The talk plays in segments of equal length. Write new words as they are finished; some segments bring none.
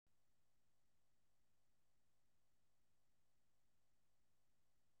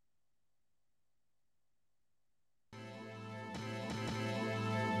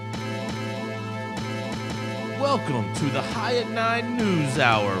Welcome to the High at 9 News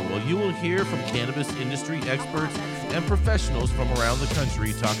Hour, where you will hear from cannabis industry experts and professionals from around the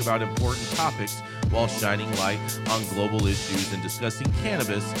country talk about important topics while shining light on global issues and discussing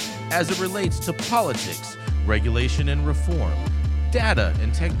cannabis as it relates to politics, regulation and reform, data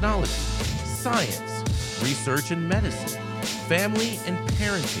and technology, science, research and medicine, family and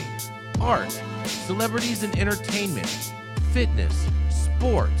parenting, art, celebrities and entertainment, fitness,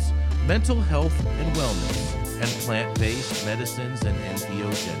 sports, mental health and wellness, and plant-based medicines and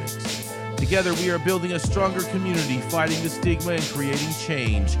entheogenics. Together, we are building a stronger community, fighting the stigma and creating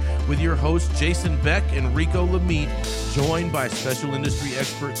change. With your hosts, Jason Beck and Rico Lamitte, joined by special industry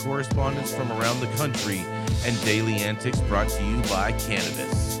expert correspondents from around the country, and daily antics brought to you by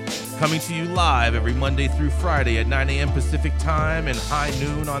Cannabis. Coming to you live every Monday through Friday at 9 a.m. Pacific Time and high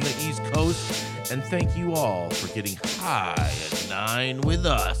noon on the East Coast. And thank you all for getting high at 9 with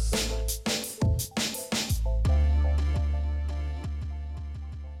us.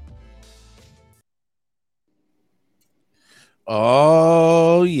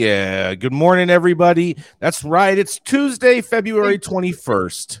 Oh, yeah. Good morning, everybody. That's right. It's Tuesday, February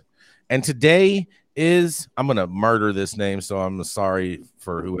 21st. And today is, I'm going to murder this name, so I'm sorry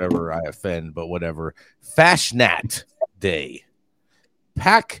for whoever I offend, but whatever. Fashnat Day.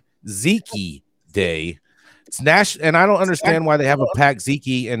 Pakziki Day. It's national, and I don't understand why they have a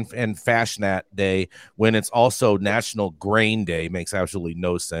Pakziki and Fashnat Day when it's also National Grain Day. Makes absolutely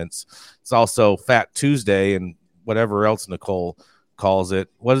no sense. It's also Fat Tuesday and whatever else Nicole calls it.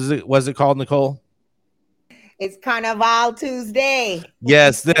 What is it? What's it called, Nicole? It's Carnival Tuesday.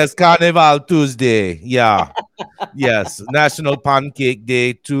 Yes, that's Carnival Tuesday. Yeah. Yes. National Pancake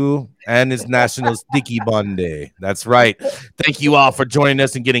Day too. And it's National Sticky Bun Day. That's right. Thank you all for joining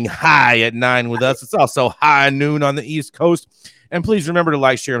us and getting high at 9 with us. It's also high noon on the East Coast. And please remember to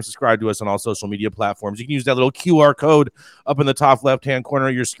like, share, and subscribe to us on all social media platforms. You can use that little QR code up in the top left-hand corner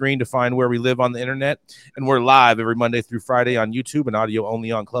of your screen to find where we live on the internet. And we're live every Monday through Friday on YouTube and audio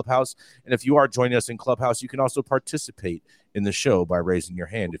only on Clubhouse. And if you are joining us in Clubhouse, you can also participate in the show by raising your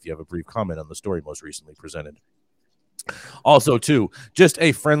hand if you have a brief comment on the story most recently presented. Also, too, just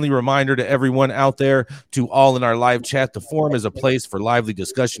a friendly reminder to everyone out there, to all in our live chat, the forum is a place for lively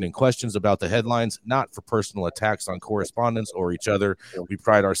discussion and questions about the headlines, not for personal attacks on correspondents or each other. We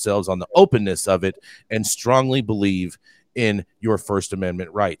pride ourselves on the openness of it and strongly believe in your First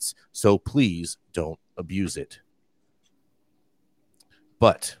Amendment rights. So please don't abuse it.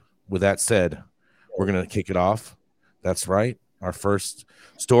 But with that said, we're going to kick it off. That's right. Our first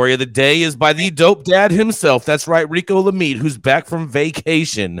story of the day is by the dope dad himself. That's right, Rico Lamitte, who's back from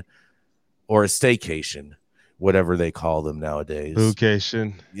vacation or a staycation, whatever they call them nowadays.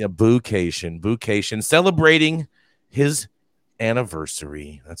 Boocation. Yeah, boocation, celebrating his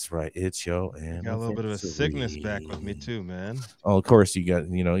anniversary. That's right. It's your anniversary. Got a little bit of a sickness back with me too, man. Oh, of course you got,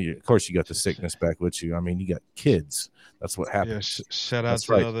 you got the sickness back with you. I mean, you got kids. That's what happens. Yeah, shout out That's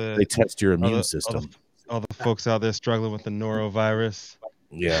to right. all the, they test your immune system. all the folks out there struggling with the norovirus.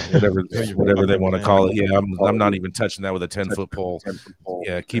 Yeah, whatever they want to call it. Yeah, I'm not even touching that with a 10-foot pole.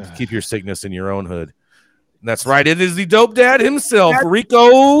 Yeah, keep your sickness in your own hood. And that's right. It is the dope dad himself,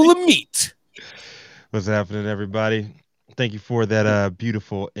 Rico Lamitte. What's happening, everybody? Thank you for that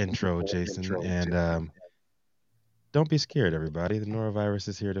beautiful intro, Jason. And don't be scared, everybody. The norovirus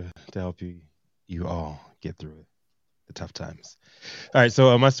is here to help you all get through it. Tough times. All right,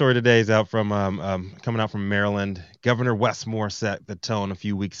 so my story today is out from coming out from Maryland. Governor Wes Moore set the tone a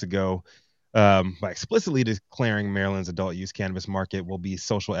few weeks ago by explicitly declaring Maryland's adult use cannabis market will be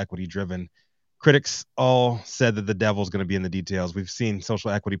social equity driven. Critics all said that the devil's going to be in the details. We've seen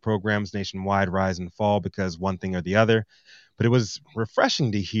social equity programs nationwide rise and fall because one thing or the other, but it was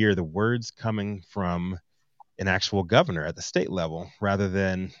refreshing to hear the words coming from an actual governor at the state level rather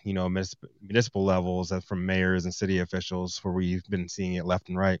than, municipal levels from mayors and city officials where we've been seeing it left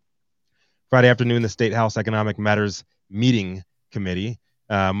and right. Friday afternoon, the State House Economic Matters Meeting Committee,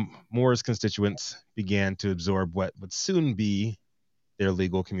 Moore's constituents began to absorb what would soon be their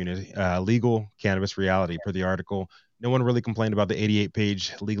legal cannabis reality. Per the article, no one really complained about the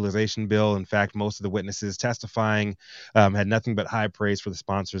 88-page legalization bill. In fact, most of the witnesses testifying had nothing but high praise for the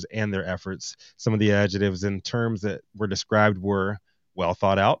sponsors and their efforts. Some of the adjectives and terms that were described were well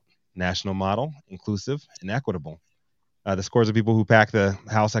thought out, national model, inclusive, and equitable. The scores of people who packed the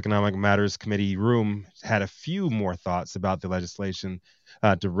House Economic Matters Committee room had a few more thoughts about the legislation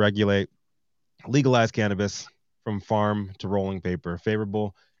to legalize cannabis from farm to rolling paper,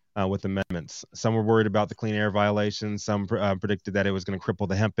 favorable with amendments. Some were worried about the clean air violations. Some predicted that it was going to cripple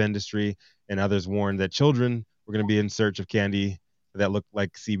the hemp industry, and others warned that children were going to be in search of candy that looked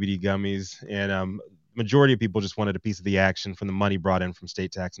like CBD gummies. And majority of people just wanted a piece of the action from the money brought in from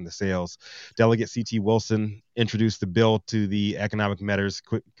state tax and the sales. Delegate C.T. Wilson introduced the bill to the Economic Matters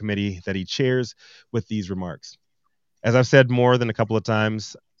Committee that he chairs with these remarks. As I've said more than a couple of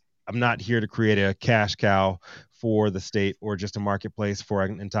times, I'm not here to create a cash cow for the state or just a marketplace for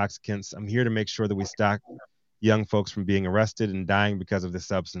intoxicants. I'm here to make sure that we stop young folks from being arrested and dying because of this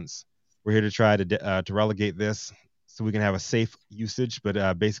substance. We're here to try to relegate this so we can have a safe usage,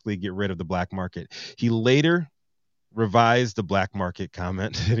 but basically get rid of the black market. He later revised the black market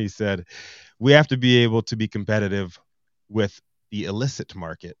comment, and he said, we have to be able to be competitive with the illicit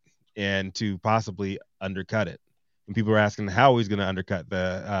market and to possibly undercut it. When people were asking how he's going to undercut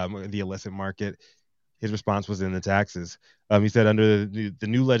the illicit market, his response was in the taxes. He said under the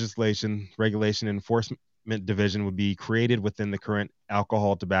new legislation, regulation and enforcement division would be created within the current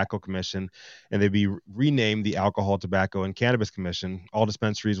Alcohol Tobacco Commission, and they'd be renamed the Alcohol, Tobacco, and Cannabis Commission. All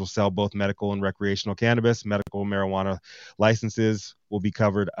dispensaries will sell both medical and recreational cannabis. Medical marijuana licenses will be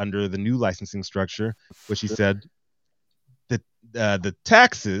covered under the new licensing structure, which he said that the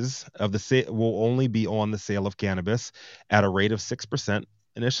taxes of the sale will only be on the sale of cannabis at a rate of 6%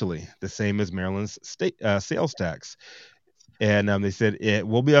 initially, the same as Maryland's state sales tax. And they said it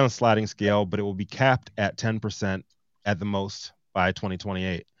will be on a sliding scale, but it will be capped at 10% at the most by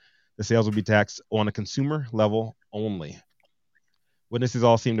 2028. The sales will be taxed on a consumer level only. Witnesses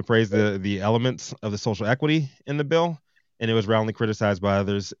all seem to praise the elements of the social equity in the bill, and it was roundly criticized by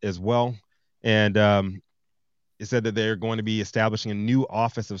others as well. And it said that they're going to be establishing a new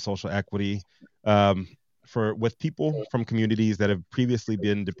office of social equity with people from communities that have previously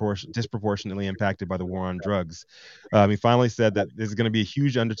been disproportionately impacted by the war on drugs. He finally said that this is going to be a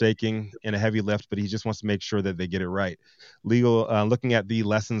huge undertaking and a heavy lift, but he just wants to make sure that they get it right. Looking at the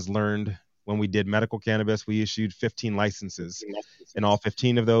lessons learned when we did medical cannabis, we issued 15 licenses, and all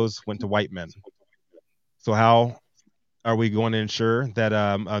 15 of those went to white men. So how are we going to ensure that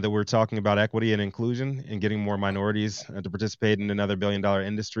that we're talking about equity and inclusion and getting more minorities to participate in another billion-dollar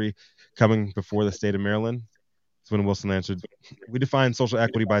industry coming before the state of Maryland? That's when Wilson answered, we define social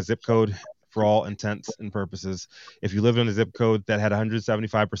equity by zip code for all intents and purposes. If you lived in a zip code that had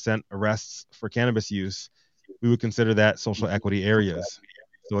 175% arrests for cannabis use, we would consider that social equity areas.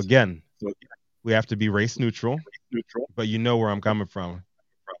 So again, we have to be race neutral, but you know where I'm coming from.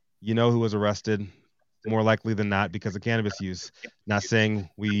 You know who was arrested more likely than not because of cannabis use. Not saying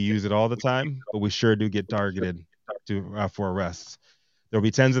we use it all the time, but we sure do get targeted for arrests. There will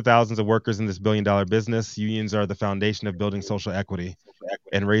be tens of thousands of workers in this billion-dollar business. Unions are the foundation of building social equity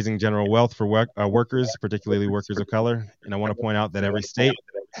and raising general wealth for workers, particularly workers of color. And I want to point out that every state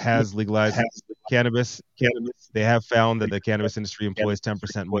has legalized cannabis. They have found that the cannabis industry employs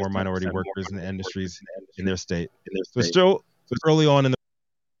 10% more minority workers in the industries in their state. So still early on in the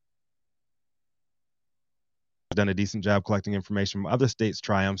done a decent job collecting information from other states'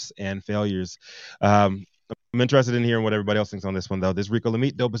 triumphs and failures. I'm interested in hearing what everybody else thinks on this one, though. This Rico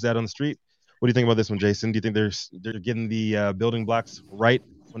Lamitte, dope as that on the street. What do you think about this one, Jason? Do you think they're getting the building blocks right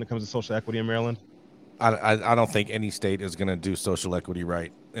when it comes to social equity in Maryland? I don't think any state is going to do social equity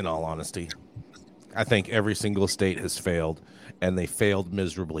right, in all honesty. I think every single state has failed, and they failed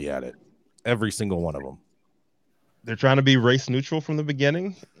miserably at it. Every single one of them. They're trying to be race neutral from the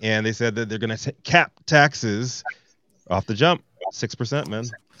beginning, and they said that they're going to cap taxes off the jump, 6%, man.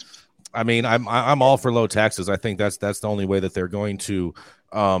 I mean, I'm all for low taxes. I think that's the only way that they're going to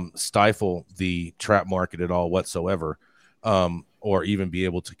stifle the trap market at all whatsoever, or even be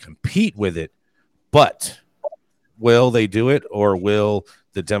able to compete with it. But will they do it, or will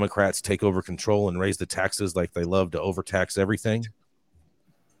the Democrats take over control and raise the taxes like they love to overtax everything?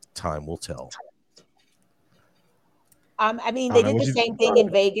 Time will tell. I mean, they did the same thing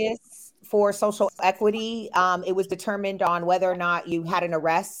in Vegas for social equity. It was determined on whether or not you had an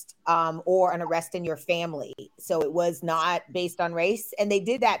arrest or an arrest in your family. So it was not based on race. And they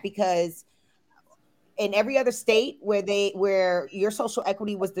did that because in every other state where your social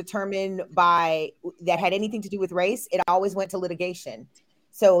equity was determined by that had anything to do with race, it always went to litigation.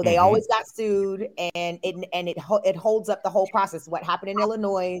 So they always got sued, and it holds up the whole process. What happened in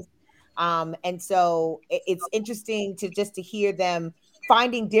Illinois. And so it's interesting to hear them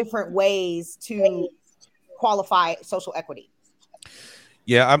finding different ways to qualify social equity.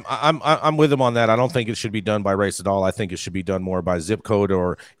 Yeah, I'm with them on that. I don't think it should be done by race at all. I think it should be done more by zip code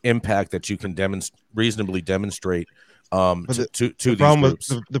or impact that you can reasonably demonstrate to these groups.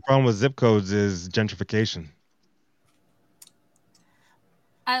 The problem with zip codes is gentrification.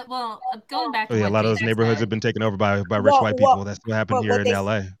 Going back to a lot of those neighborhoods have been taken over by rich white people. That's what happened here in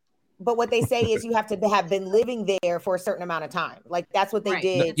LA. But what they say is you have to have been living there for a certain amount of time. Like that's what they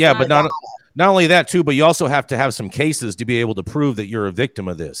did. Yeah, but Not only that too, but you also have to have some cases to be able to prove that you're a victim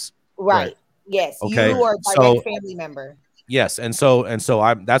of this. Right. Yes. Okay. You or a direct family member. Yes, and so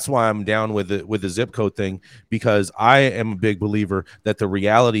that's why I'm down with the zip code thing, because I am a big believer that the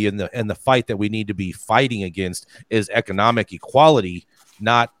reality and the fight that we need to be fighting against is economic equality,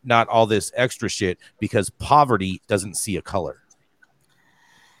 not all this extra shit, because poverty doesn't see a color.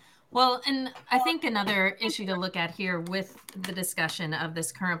 Well, and I think another issue to look at here with the discussion of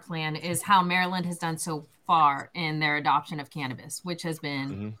this current plan is how Maryland has done so far in their adoption of cannabis, which has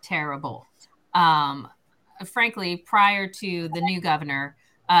been terrible. Frankly, prior to the new governor,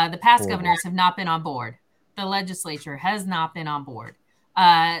 the past governors have not been on board. The legislature has not been on board.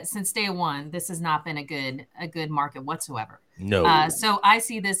 Since day one, this has not been a good market whatsoever. No. So I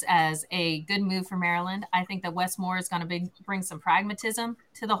see this as a good move for Maryland. I think that Wes Moore is going to bring some pragmatism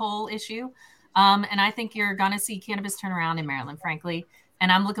to the whole issue. And I think you're going to see cannabis turn around in Maryland, frankly.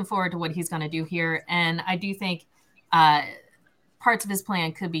 And I'm looking forward to what he's going to do here. And I do think parts of his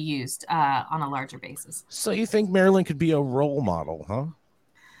plan could be used on a larger basis. So you think Maryland could be a role model, huh?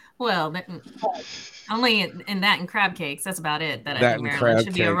 Well, only in that and crab cakes. That's about it. That I think Maryland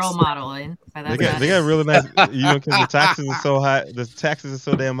should be a role model in. They got really nice, because the taxes are so high. The taxes are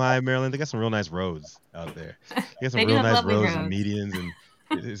so damn high in Maryland. They got some real nice roads out there. They got some real nice roads and medians, and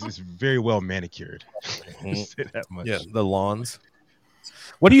it's very well manicured. Say that much. Yeah, the lawns.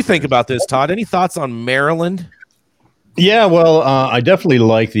 What do you think about this, Todd? Any thoughts on Maryland? Yeah, well, I definitely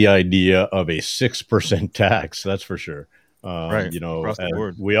like the idea of a 6% tax. That's for sure. Right.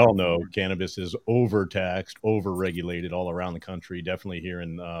 We all know cannabis is overtaxed, overregulated all around the country, definitely here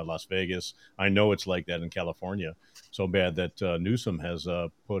in Las Vegas. I know it's like that in California. So bad that Newsom has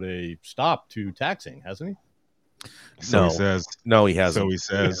put a stop to taxing, hasn't he? So he says. No, he hasn't. So he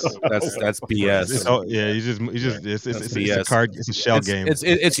says. That's BS. It's a card. It's a shell game.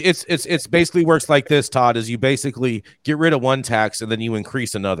 It's basically works like this, Todd. Is you basically get rid of one tax and then you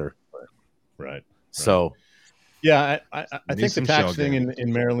increase another. Right. So. Yeah, I think the tax thing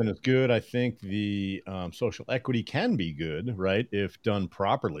in Maryland is good. I think the social equity can be good, right, if done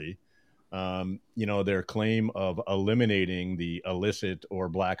properly. Their claim of eliminating the illicit or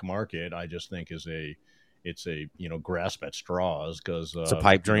black market, I just think it's a grasp at straws, because it's a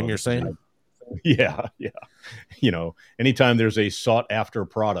pipe dream. You're saying? Yeah. Anytime there's a sought after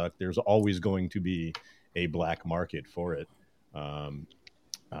product, there's always going to be a black market for it.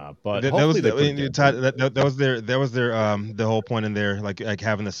 But that was their the whole point in there, like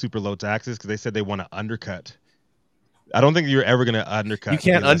having the super low taxes, because they said they want to undercut. I don't think you're ever going to undercut. You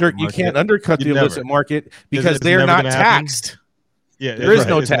can't undercut the illicit market because they're not taxed. Yeah, there is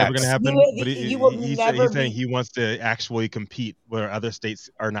no tax. Never going to happen. But he's saying he wants to actually compete where other states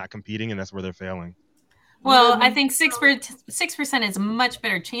are not competing, and that's where they're failing. Well, I think 6% is a much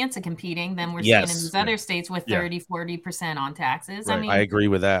better chance of competing than we're seeing in these other states with 30-40% on taxes. Right. I mean, I agree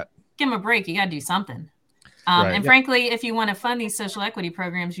with that. Give them a break. You got to do something. And frankly, if you want to fund these social equity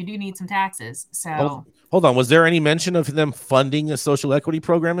programs, you do need some taxes. So hold on. Was there any mention of them funding a social equity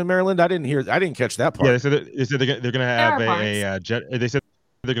program in Maryland? I didn't catch that part. Yeah, they said they're going to have they said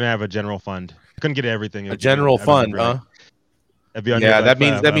they're going to have a general fund. Couldn't get everything. A general fund, huh? That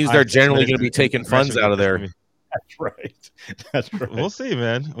means they're generally going to be taking funds out of there. That's right. That's right. We'll see,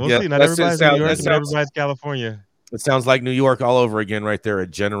 man. We'll see. Not everybody's New York, not everybody's California. It sounds like New York all over again, right there. A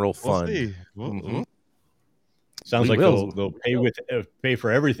general fund. We'll see. Sounds like they'll pay for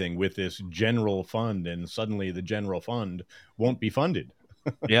everything with this general fund, and suddenly the general fund won't be funded.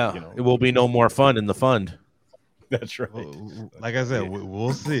 Yeah, it will be no more fun in the fund. That's right. Like I said,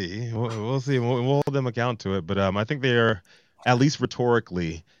 we'll see. We'll see. We'll hold them account to it. But I think they are, at least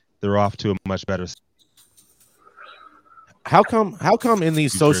rhetorically, they're off to a much better. How come in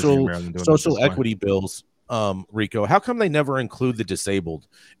these social equity bills, Rico, how come they never include the disabled?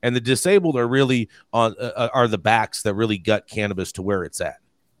 And the disabled are really are the backs that really gut cannabis to where it's at.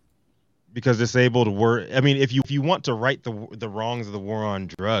 Because disabled were, if you want to right the wrongs of the war on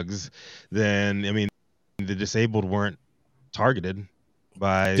drugs, then the disabled weren't targeted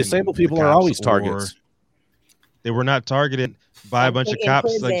by disabled people are always targets. They were not targeted by a bunch of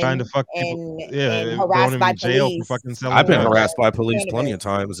cops trying to fuck people. And harassed by jail police. For fucking selling. I've been harassed by police plenty of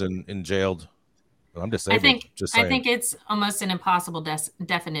times and jailed. I'm disabled. I think it's almost an impossible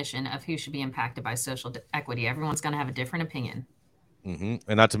definition of who should be impacted by social equity. Everyone's going to have a different opinion. Mm-hmm.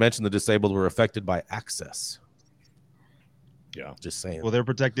 And not to mention the disabled were affected by access. Yeah, just saying. Well, they're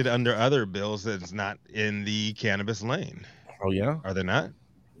protected under other bills that's not in the cannabis lane. Oh yeah, are they not?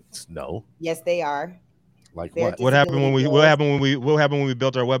 No. Yes, they are. Like what? What happened when we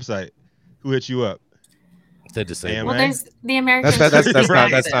built our website? Who hit you up? To disable. Well, there's the American. That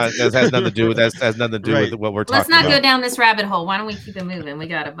has nothing to do with with what we're talking about. Let's not go down this rabbit hole. Why don't we keep it moving? We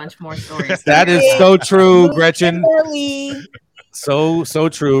got a bunch more stories. That is so true, Gretchen. So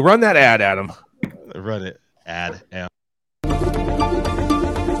true. Run that ad, Adam. Run it. Ad.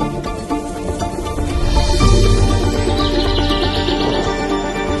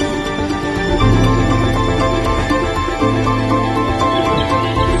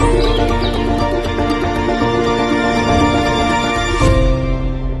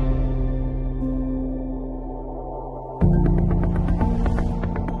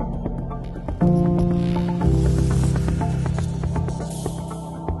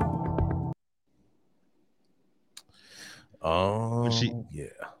 Oh, yeah.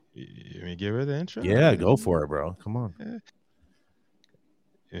 Let me give her the intro. Yeah, go for it, bro. Come on.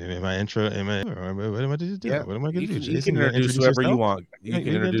 In my intro, what am I to do? Yeah. What am I going to do? You can introduce whoever you want. You can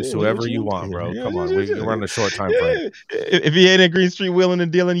introduce whoever you want, bro. Come on, we're running a short time frame. If he ain't at Green Street wheeling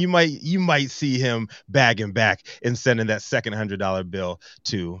and dealing, you might see him bagging back and sending that second $100 bill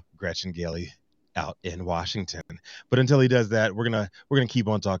to Gretchen Gailey out in Washington. But until he does that, we're gonna keep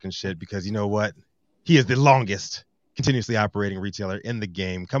on talking shit, because you know what? He is the longest continuously operating retailer in the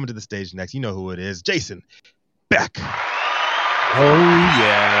game. Coming to the stage next, you know who it is. Jason Beck. Oh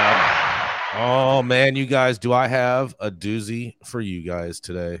yeah. Oh man, you guys, do I have a doozy for you guys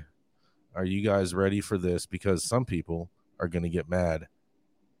today? Are you guys ready for this? Because some people are going to get mad.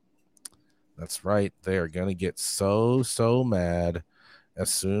 That's right. They are going to get so mad as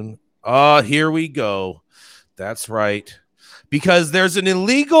soon. Oh, here we go. That's right. Because there's an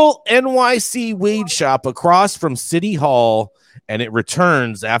illegal NYC weed shop across from City Hall, and it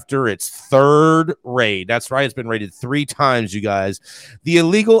returns after its third raid. That's right. It's been raided 3 times, you guys. The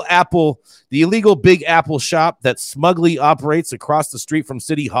illegal Big Apple shop that smugly operates across the street from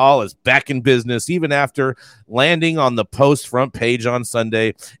City Hall is back in business, even after landing on the Post front page on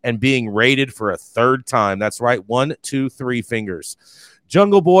Sunday and being raided for a 3rd time. That's right. 1, 2, 3 fingers.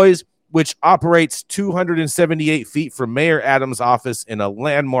 Jungle Boys, which operates 278 feet from Mayor Adams' office in a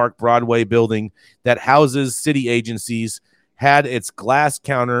landmark Broadway building that houses city agencies, had its glass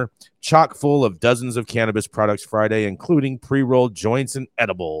counter chock full of dozens of cannabis products Friday, including pre-rolled joints and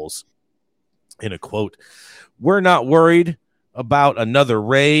edibles. In a quote, "We're not worried about another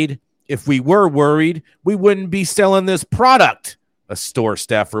raid. If we were worried, we wouldn't be selling this product," a store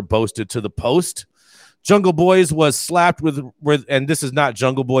staffer boasted to the Post. Jungle Boys was slapped with, and this is not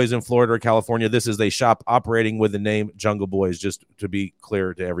Jungle Boys in Florida or California. This is a shop operating with the name Jungle Boys, just to be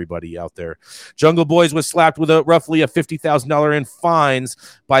clear to everybody out there. Jungle Boys was slapped with roughly a $50,000 in fines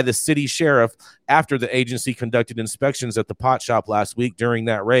by the city sheriff after the agency conducted inspections at the pot shop last week. During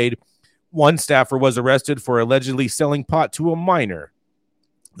that raid, one staffer was arrested for allegedly selling pot to a minor.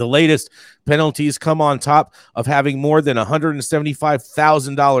 The latest penalties come on top of having more than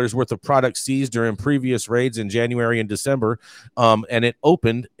 $175,000 worth of products seized during previous raids in January and December, and it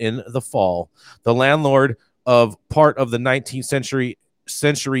opened in the fall. The landlord of part of the 19th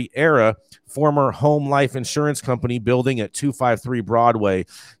century era former Home Life Insurance Company building at 253 Broadway,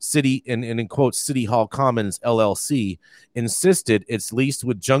 City in quote City Hall Commons LLC, insisted its lease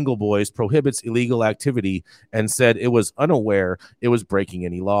with Jungle Boys prohibits illegal activity and said it was unaware it was breaking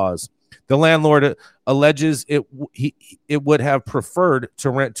any laws. The landlord alleges it would have preferred to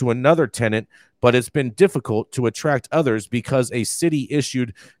rent to another tenant, but it's been difficult to attract others because a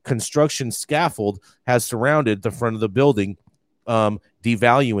city-issued construction scaffold has surrounded the front of the building,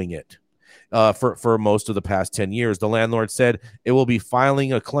 devaluing it. For most of the past 10 years. The landlord said it will be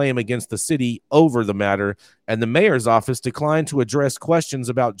filing a claim against the city over the matter, and the mayor's office declined to address questions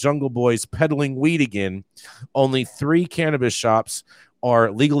about Jungle Boys peddling weed again. Only 3 cannabis shops are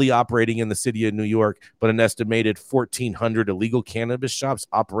legally operating in the city of New York, but an estimated 1,400 illegal cannabis shops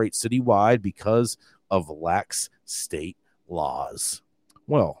operate citywide because of lax state laws.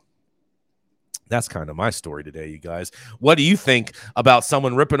 Well, that's kind of my story today, you guys. What do you think about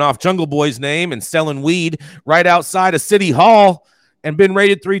someone ripping off Jungle Boy's name and selling weed right outside of City Hall and been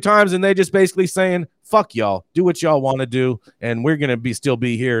raided 3 times, and they just basically saying, fuck y'all, do what y'all want to do, and we're going to still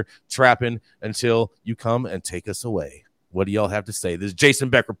be here trapping until you come and take us away. What do y'all have to say? This is Jason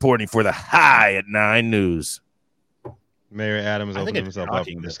Beck reporting for the High at 9 News. Mayor Adams opened himself up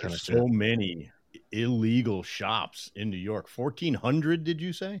for this kind of shit. So many illegal shops in New York. 1,400, did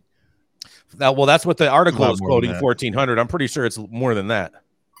you say? Well, that's what the article is quoting, 1,400. I'm pretty sure it's more than that.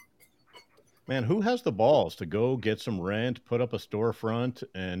 Man, who has the balls to go get some rent, put up a storefront,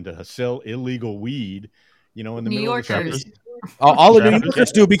 and sell illegal weed, in the New middle Yorkers. of the city? All the New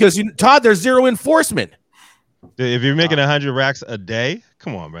Yorkers do, because, Todd, there's zero enforcement. If you're making 100 racks a day,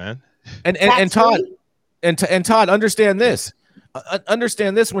 come on, man. And Todd, And Todd, understand this.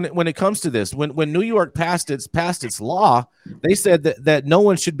 Understand this when it comes to this. When New York passed its law, they said that no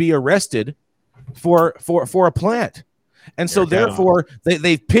one should be arrested for a plant, and so therefore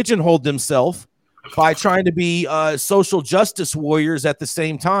they've pigeonholed themselves by trying to be social justice warriors at the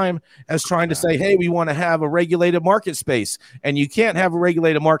same time as trying to say, hey, we want to have a regulated market space, and you can't have a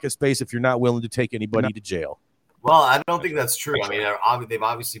regulated market space if you're not willing to take anybody to jail. Well, I don't think that's true. I mean, they've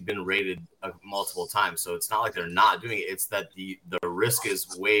obviously been raided multiple times, so it's not like they're not doing it. It's that the risk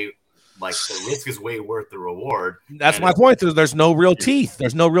is way worth the reward. That's my point. There's no real teeth.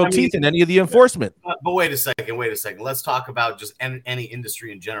 There's no real teeth in any of the enforcement. But wait a second. Let's talk about just any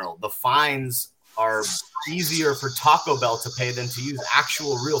industry in general. The fines are easier for Taco Bell to pay than to use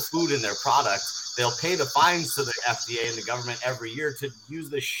actual real food in their product. They'll pay the fines to the FDA and the government every year to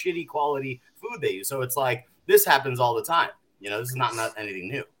use the shitty quality food they use. So it's like, this happens all the time. This is not anything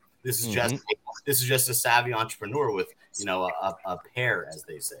new. This is just a savvy entrepreneur with, a pair, as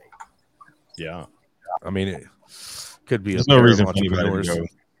they say. Yeah. I mean, it could be. There's no reason for anybody to go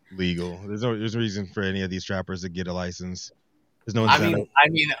legal. There's no reason for any of these trappers to get a license. There's no incentive.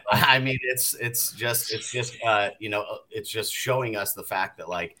 I mean, it's just showing us the fact that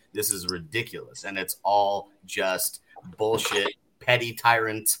like this is ridiculous and it's all just bullshit. Petty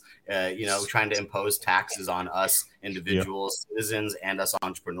tyrants, trying to impose taxes on us individuals, citizens, and us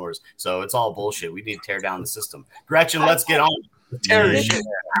entrepreneurs. So it's all bullshit. We need to tear down the system. Gretchen, let's get on.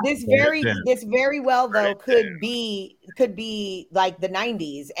 This very well though could be like the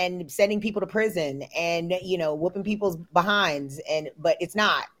 90s and sending people to prison and whooping people's behinds, but it's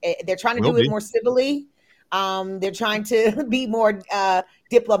not. They're trying to do it more civilly. They're trying to be more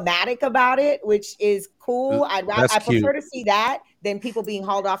diplomatic about it, which is cool. I prefer to see that than people being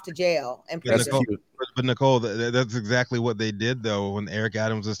hauled off to jail and prison. But Nicole, that's exactly what they did, though. When Eric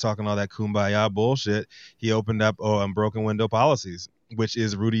Adams was talking all that kumbaya bullshit, he opened up broken window policies, which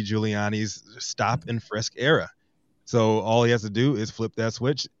is Rudy Giuliani's stop and frisk era. So all he has to do is flip that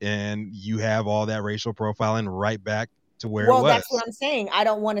switch, and you have all that racial profiling right back to where it was. Well, that's what I'm saying. I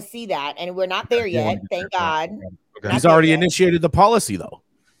don't want to see that, and we're not there yet. Thank God. Okay. He's already initiated the policy, though.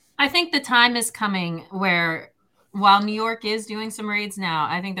 I think the time is coming where, while New York is doing some raids now,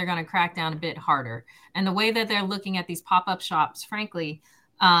 I think they're going to crack down a bit harder. And the way that they're looking at these pop-up shops, frankly,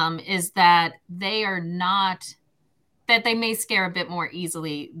 is that they are not, that they may scare a bit more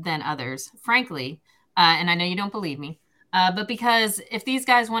easily than others, frankly. And I know you don't believe me, but because if these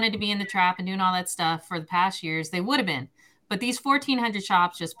guys wanted to be in the trap and doing all that stuff for the past years, they would have been. But these 1,400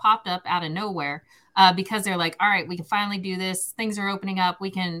 shops just popped up out of nowhere because they're like, all right, we can finally do this. Things are opening up.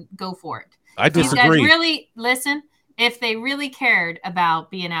 We can go for it. I disagree. These guys really, listen, if they really cared about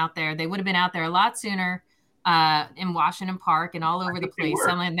being out there, they would have been out there a lot sooner in Washington Park and all over the place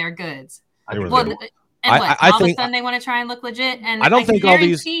selling their goods. I think all of a sudden they want to try and look legit. And I don't think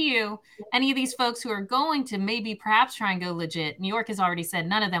guarantee you any of these folks who are going to maybe perhaps try and go legit, New York has already said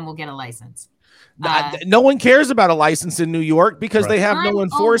none of them will get a license. No one cares about a license in New York because they have no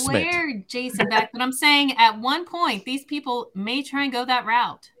enforcement. I'm aware, Jason Beck, but I'm saying at one point these people may try and go that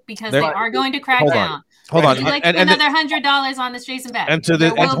route because they are going to crack down. Hold on. Would you like another $100 on this, Jason Beck? And to the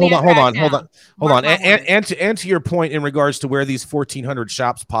hold on. And to your point in regards to where these 1,400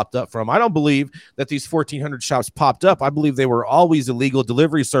 shops popped up from, I don't believe that these 1,400 shops popped up. I believe they were always illegal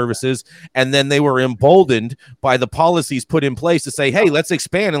delivery services, and then they were emboldened by the policies put in place to say, "Hey, let's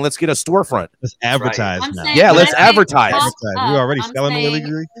expand and let's get a storefront. Let's advertise now." Yeah, let's advertise. We're already selling them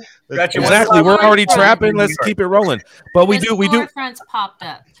illegally. Exactly, we're already trapping. Let's keep it rolling. But we do. Storefronts popped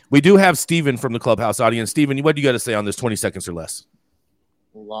up. We do have Steven from the Clubhouse audience. Steven, what do you got to say on this? 20 seconds or less.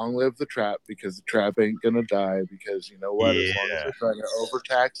 Long live the trap, because the trap ain't going to die, because you know what? As long as they're trying to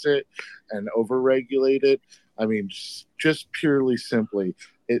overtax it and overregulate it, I mean, just purely simply,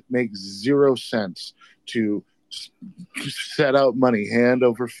 it makes zero sense to set out money hand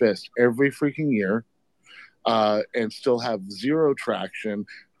over fist every freaking year and still have zero traction,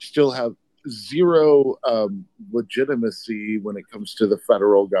 still have zero legitimacy when it comes to the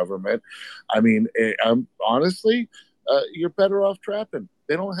federal government. I mean, honestly, you're better off trapping.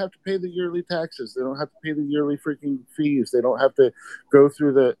 They don't have to pay the yearly taxes. They don't have to pay the yearly freaking fees. They don't have to go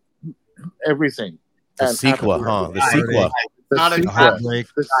through the everything. The CEQA, huh? The CEQA. The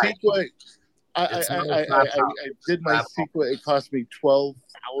CEQA. I did my CEQA. It cost me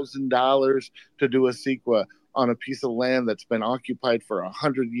 $12,000 to do a CEQA on a piece of land that's been occupied for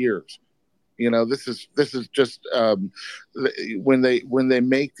 100 years. You know, this is just when they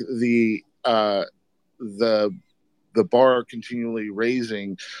make the bar continually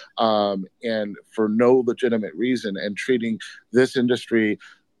raising and for no legitimate reason, and treating this industry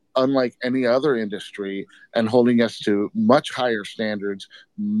unlike any other industry and holding us to much higher standards,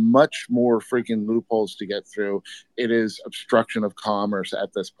 much more freaking loopholes to get through. It is obstruction of commerce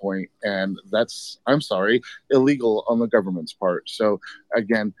at this point, and that's, I'm sorry, illegal on the government's part. So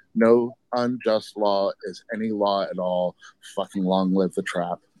again, no unjust law is any law at all. Fucking long live the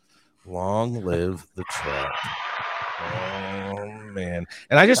trap. Long live the trap. Oh man.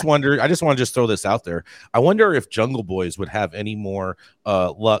 And I just want to just throw this out there. I wonder if Jungle Boys would have any more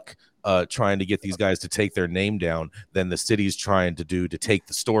luck trying to get these guys to take their name down than the city's trying to do to take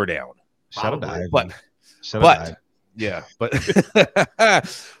the store down.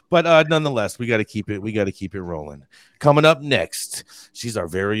 But nonetheless, we got to keep it rolling. Coming up next, she's our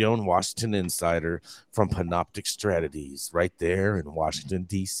very own Washington insider from Panoptic Strategies, right there in Washington,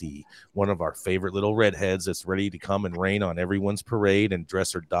 D.C. One of our favorite little redheads that's ready to come and rain on everyone's parade and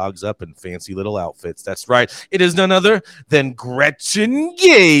dress her dogs up in fancy little outfits. That's right. It is none other than Gretchen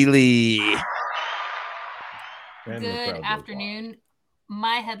Gailey. Good afternoon.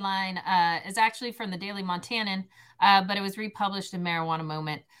 My headline is actually from the Daily Montanan, but it was republished in Marijuana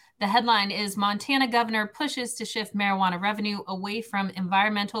Moment. The headline is Montana governor pushes to shift marijuana revenue away from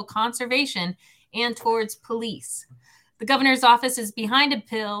environmental conservation and towards police. The governor's office is behind a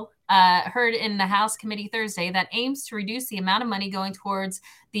bill heard in the House committee Thursday that aims to reduce the amount of money going towards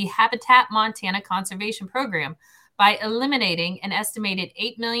the Habitat Montana Conservation Program by eliminating an estimated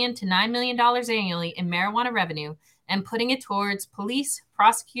 $8 million to $9 million annually in marijuana revenue and putting it towards police,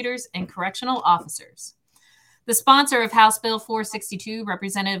 prosecutors, and correctional officers. The sponsor of House Bill 462,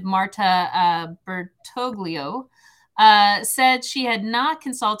 Representative Marta Bertoglio, said she had not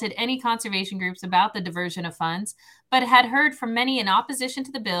consulted any conservation groups about the diversion of funds, but had heard from many in opposition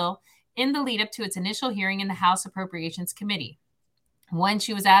to the bill in the lead up to its initial hearing in the House Appropriations Committee. When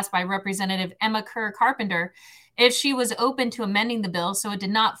she was asked by Representative Emma Kerr Carpenter if she was open to amending the bill so it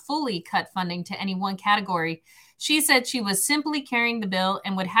did not fully cut funding to any one category, she said she was simply carrying the bill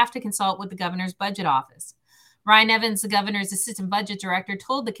and would have to consult with the governor's budget office. Ryan Evans, the governor's assistant budget director,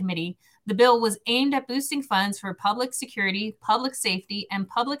 told the committee the bill was aimed at boosting funds for public security, public safety, and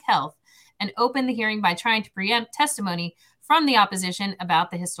public health, and opened the hearing by trying to preempt testimony from the opposition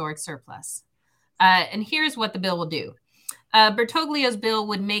about the historic surplus. And here's what the bill will do. Bertoglio's bill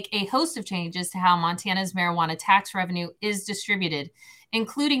would make a host of changes to how Montana's marijuana tax revenue is distributed,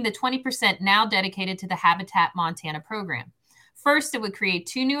 including the 20% now dedicated to the Habitat Montana program. First, it would create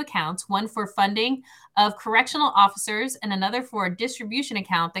two new accounts, one for funding of correctional officers and another for a distribution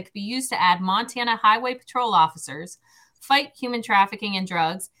account that could be used to add Montana Highway Patrol officers, fight human trafficking and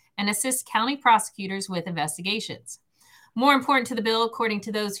drugs, and assist county prosecutors with investigations. More important to the bill, according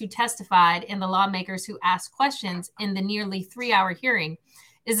to those who testified and the lawmakers who asked questions in the nearly 3-hour hearing,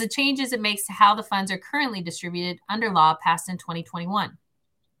 is the changes it makes to how the funds are currently distributed under law passed in 2021.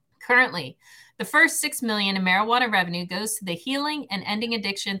 Currently, the first $6 million in marijuana revenue goes to the Healing and Ending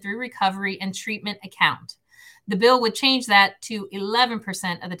Addiction Through Recovery and Treatment account. The bill would change that to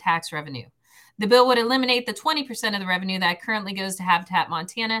 11% of the tax revenue. The bill would eliminate the 20% of the revenue that currently goes to Habitat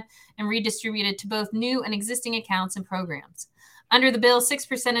Montana and redistribute it to both new and existing accounts and programs. Under the bill,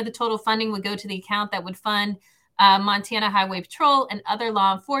 6% of the total funding would go to the account that would fund Montana Highway Patrol and other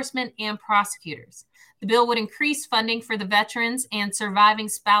law enforcement and prosecutors. The bill would increase funding for the Veterans and Surviving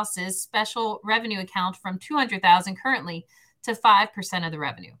Spouses Special Revenue Account from $200,000 currently to 5% of the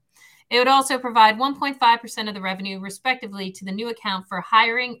revenue. It would also provide 1.5% of the revenue, respectively, to the new account for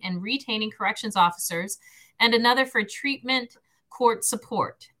hiring and retaining corrections officers and another for treatment court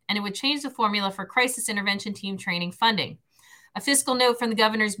support. And it would change the formula for crisis intervention team training funding. A fiscal note from the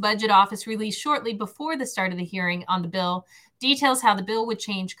governor's budget office released shortly before the start of the hearing on the bill details how the bill would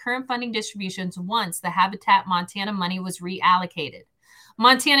change current funding distributions once the Habitat Montana money was reallocated.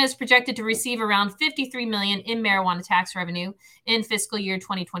 Montana is projected to receive around $53 million in marijuana tax revenue in fiscal year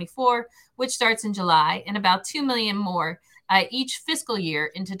 2024, which starts in July, and about $2 million more each fiscal year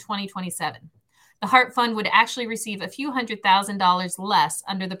into 2027. The Hart Fund would actually receive a few $100,000 less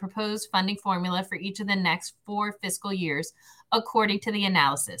under the proposed funding formula for each of the next 4 fiscal years, according to the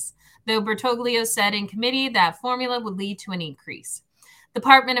analysis, though Bertoglio said in committee that formula would lead to an increase. The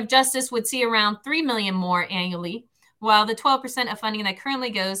Department of Justice would see around $3 million more annually, while the 12% of funding that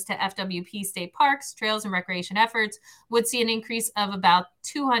currently goes to FWP state parks, trails, and recreation efforts would see an increase of about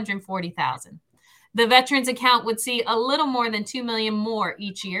 $240,000. The Veterans account would see a little more than $2 million more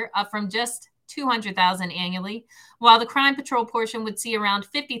each year, up from just $200,000 annually, while the Crime Patrol portion would see around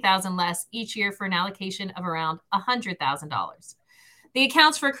 $50,000 less each year for an allocation of around $100,000. The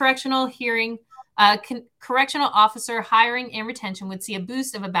accounts for correctional hearing Correctional officer hiring and retention would see a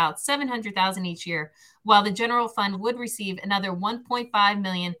boost of about $700,000 each year, while the general fund would receive another $1.5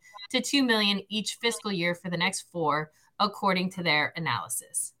 million to $2 million each fiscal year for the next 4, according to their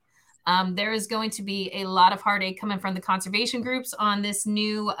analysis. There is going to be a lot of heartache coming from the conservation groups on this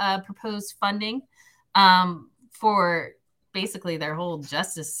new proposed funding for basically their whole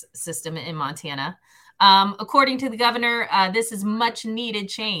justice system in Montana. According to the governor, this is much needed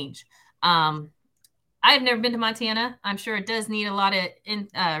change. I've never been to Montana. I'm sure it does need a lot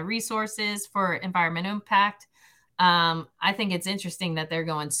of resources for environmental impact. I think it's interesting that they're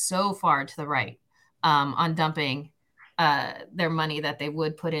going so far to the right on dumping their money that they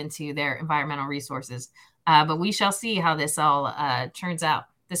would put into their environmental resources. But we shall see how this all turns out.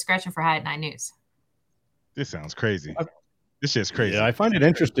 This is Gretchen for High at 9 News. This sounds crazy. This shit's crazy. Yeah, I find it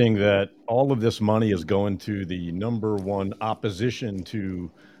interesting that all of this money is going to the number one opposition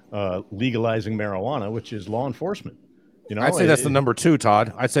to legalizing marijuana, which is law enforcement. You know, I'd say that's the number 2,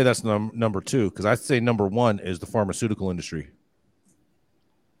 Todd. I'd say that's number 2 because I'd say number 1 is the pharmaceutical industry.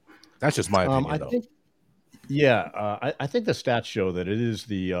 That's just my opinion, though. I think the stats show that it is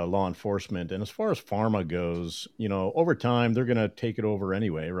the law enforcement. And as far as pharma goes, you know, over time, they're going to take it over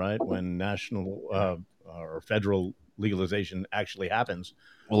anyway, right? When national or federal legalization actually happens.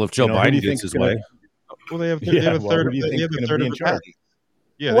 Well, if Joe Biden gets his way. Well, they have a third of the patents.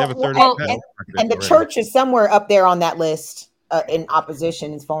 Yeah, they have a third of the and the church is somewhere up there on that list in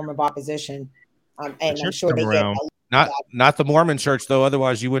opposition, in form of opposition. And I'm sure they get not the Mormon church, though.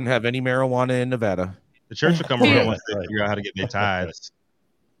 Otherwise, you wouldn't have any marijuana in Nevada. The church will come around once they figure out how to get their tithes.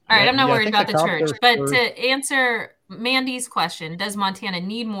 All right, I'm not worried about the church. But to answer Mandy's question, does Montana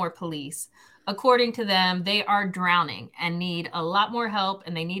need more police? According to them, they are drowning and need a lot more help,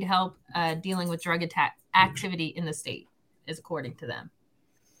 and they need help dealing with drug activity in the state, is according to them.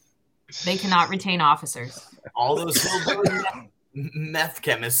 They cannot retain officers. All those meth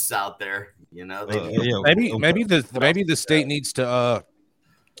chemists out there, you know. Maybe the state needs to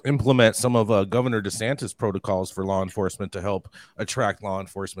implement some of Governor DeSantis protocols for law enforcement to help attract law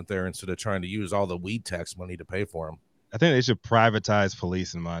enforcement there instead of trying to use all the weed tax money to pay for them. I think they should privatize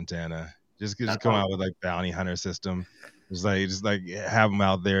police in Montana. Just come out with like bounty hunter system. Just like have them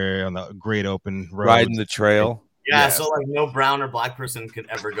out there on the great open road, riding the trail. Yeah, so like no brown or black person could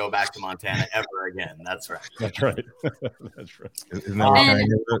ever go back to Montana ever again. That's right. That's right. That's right. Isn't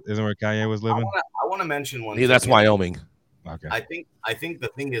where Kanye was living? I want to mention one. Yeah, that's Wyoming. Okay. I think the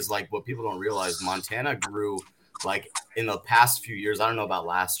thing is like what people don't realize. Montana grew like in the past few years. I don't know about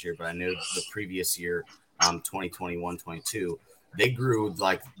last year, but I know the previous year, 2021, 22. They grew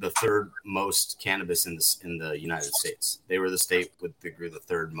like the third most cannabis in the United States. They were the state that grew the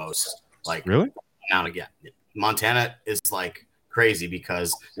third most. Like really? Now and again. Montana is like crazy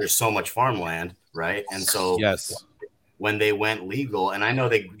because there's so much farmland, right? And so when they went legal, and I know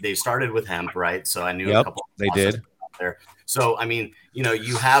they started with hemp, right? So I knew a couple. They did there. So I mean, you know,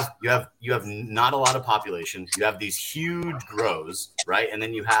 you have not a lot of population. You have these huge grows, right? And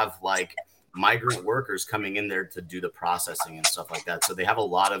then you have like migrant workers coming in there to do the processing and stuff like that. So they have a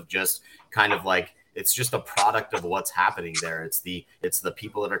lot of just kind of like. It's just a product of what's happening there. It's the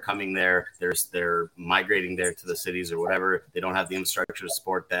people that are coming there. They're migrating there to the cities or whatever. They don't have the infrastructure to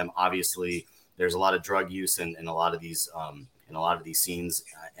support them. Obviously, there's a lot of drug use in a lot of these scenes,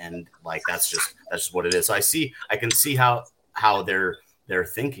 and like that's just what it is. So I can see how they're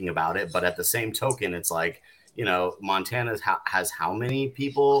thinking about it, but at the same token, it's like, you know, Montana has how many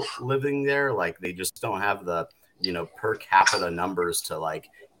people living there? Like they just don't have the, you know, per capita numbers to like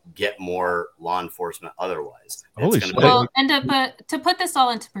get more law enforcement otherwise. Well, and to put this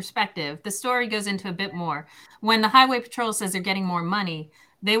all into perspective, the story goes into a bit more. When the Highway Patrol says they're getting more money,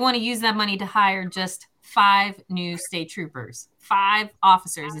 they want to use that money to hire just 5 new state troopers. 5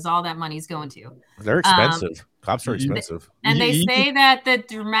 officers is all that money's going to. They're expensive. Cops are expensive. And they say that the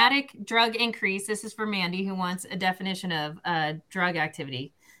dramatic drug increase, this is for Mandy, who wants a definition of drug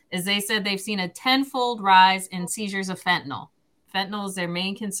activity, is they said they've seen a 10-fold rise in seizures of fentanyl. Fentanyl is their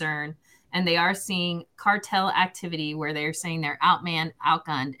main concern, and they are seeing cartel activity where they're saying they're outmanned,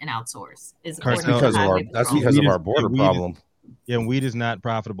 outgunned, and outsourced. That's because of our border problem. Yeah, weed is not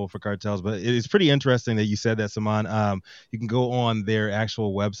profitable for cartels, but it's pretty interesting that you said that, Saman. You can go on their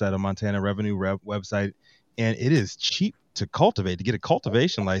actual website, a Montana Revenue website, and it is cheap to cultivate. To get a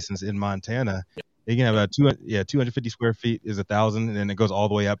cultivation license in Montana, you can have about 250 square feet is $1,000, and then it goes all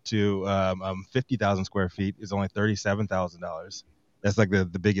the way up to 50,000 square feet is only $37,000. That's like the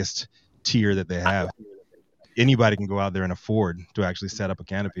biggest tier that they have. Anybody can go out there and afford to actually set up a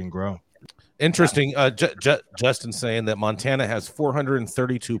canopy and grow. Interesting. Justin saying that Montana has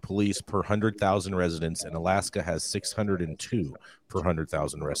 432 police per 100,000 residents, and Alaska has 602 per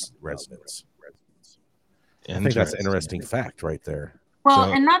 100,000 residents. I think that's an interesting fact right there.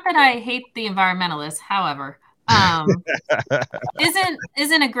 Well, and not that I hate the environmentalists, however,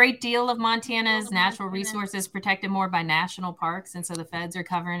 isn't a great deal of Montana's natural resources protected more by national parks, and so the feds are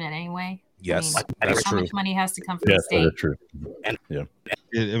covering it anyway? Yes, that's true. How much money has to come from the state? That's true. Yeah.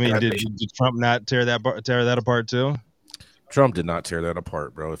 I mean, did Trump not tear that apart too? Trump did not tear that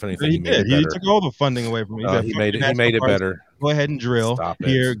apart, bro. If anything, he did. He took all the funding away from it. He made it better. Go ahead and drill.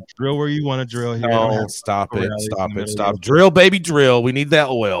 Here, drill where you want to drill. Here, no, stop it. Drill, baby, drill. We need that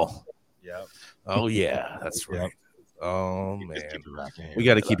oil. Yeah. Oh yeah, that's right. Yep. Oh man, we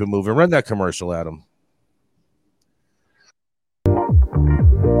got to keep it moving. Run that commercial, Adam.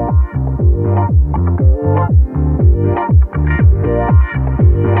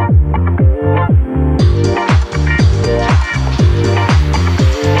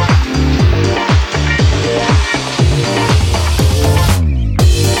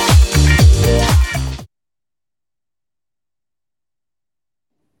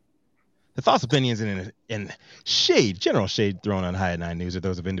 The thoughts, opinions, and general shade thrown on High at 9 News are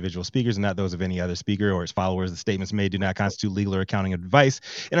those of individual speakers and not those of any other speaker or its followers. The statements made do not constitute legal or accounting advice,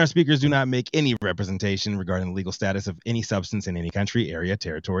 and our speakers do not make any representation regarding the legal status of any substance in any country, area,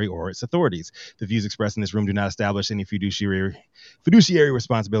 territory, or its authorities. The views expressed in this room do not establish any fiduciary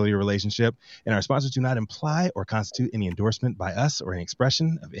responsibility or relationship, and our sponsors do not imply or constitute any endorsement by us or any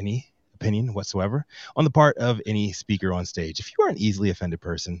expression of any opinion whatsoever on the part of any speaker on stage. If you are an easily offended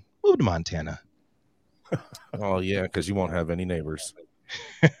person, move to Montana. Oh, yeah, because you won't have any neighbors.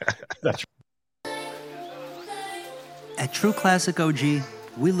 That's At True Classic OG,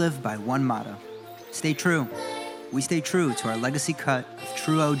 we live by one motto. Stay true. We stay true to our legacy cut of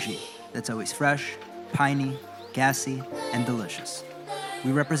True OG that's always fresh, piney, gassy, and delicious.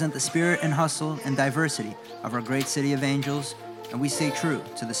 We represent the spirit and hustle and diversity of our great city of Angels, and we stay true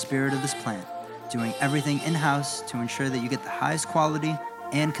to the spirit of this plant, doing everything in-house to ensure that you get the highest quality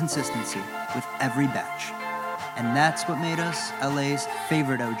and consistency with every batch. And that's what made us LA's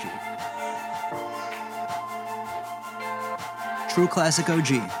favorite OG. True Classic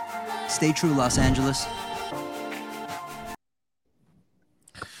OG. Stay true, Los Angeles.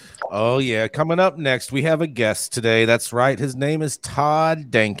 Oh, yeah. Coming up next, we have a guest today. That's right. His name is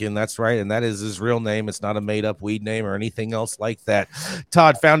Todd Denkin. That's right. And that is his real name. It's not a made-up weed name or anything else like that.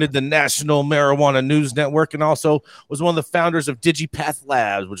 Todd founded the National Marijuana News Network and also was one of the founders of DigiPath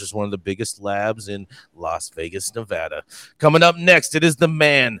Labs, which is one of the biggest labs in Las Vegas, Nevada. Coming up next, it is the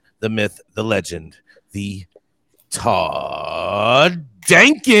man, the myth, the legend, the Todd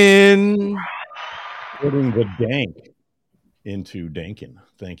Denkin. Putting the dank into Dankin.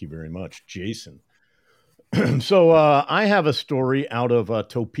 Thank you very much, Jason. So I have a story out of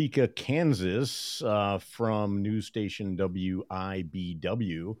Topeka, Kansas, from news station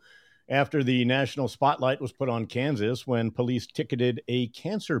WIBW. After the national spotlight was put on Kansas when police ticketed a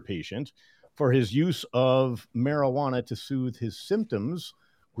cancer patient for his use of marijuana to soothe his symptoms,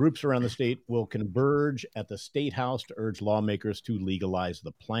 groups around the state will converge at the State House to urge lawmakers to legalize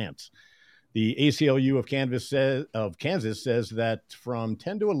the plant. The ACLU of Kansas says that from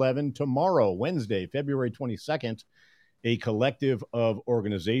 10 to 11 tomorrow, Wednesday, February 22nd, a collective of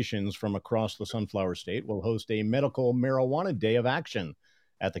organizations from across the Sunflower State will host a medical marijuana day of action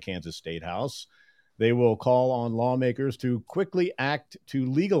at the Kansas State House. They will call on lawmakers to quickly act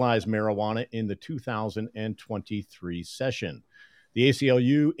to legalize marijuana in the 2023 session. The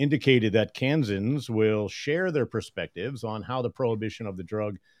ACLU indicated that Kansans will share their perspectives on how the prohibition of the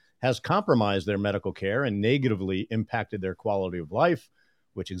drug has compromised their medical care and negatively impacted their quality of life,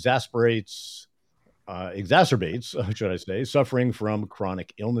 which exacerbates, suffering from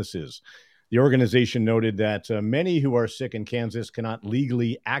chronic illnesses. The organization noted that many who are sick in Kansas cannot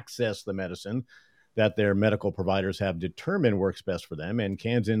legally access the medicine that their medical providers have determined works best for them, and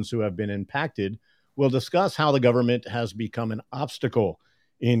Kansans who have been impacted will discuss how the government has become an obstacle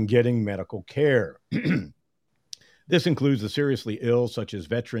in getting medical care. This includes the seriously ill, such as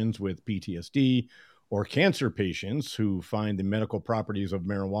veterans with PTSD or cancer patients who find the medical properties of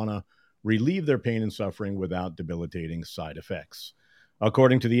marijuana relieve their pain and suffering without debilitating side effects.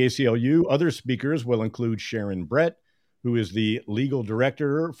 According to the ACLU, other speakers will include Sharon Brett, who is the legal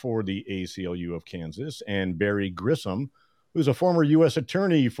director for the ACLU of Kansas, and Barry Grissom, who's a former U.S.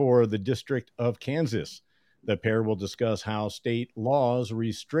 attorney for the District of Kansas. The pair will discuss how state laws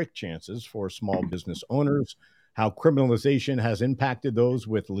restrict chances for small business owners, how criminalization has impacted those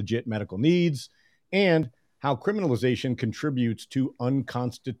with legit medical needs, and how criminalization contributes to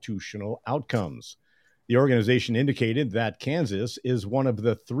unconstitutional outcomes. The organization indicated that Kansas is one of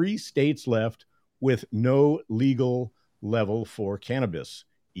the 3 states left with no legal level for cannabis,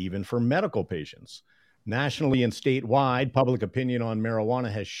 even for medical patients. Nationally and statewide, public opinion on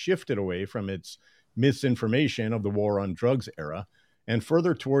marijuana has shifted away from its misinformation of the war on drugs era and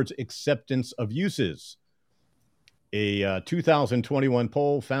further towards acceptance of uses. A 2021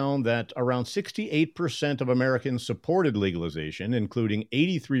 poll found that around 68% of Americans supported legalization, including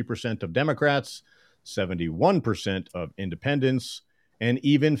 83% of Democrats, 71% of independents, and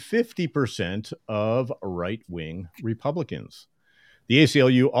even 50% of right-wing Republicans. The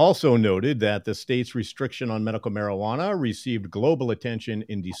ACLU also noted that the state's restriction on medical marijuana received global attention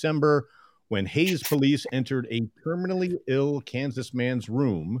in December when Hays police entered a terminally ill Kansas man's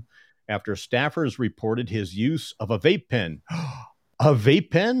room after staffers reported his use of a vape pen. A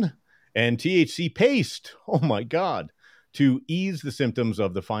vape pen? And THC paste. Oh my God. To ease the symptoms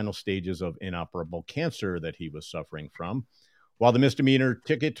of the final stages of inoperable cancer that he was suffering from. While the misdemeanor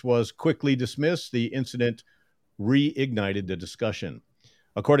ticket was quickly dismissed, the incident reignited the discussion.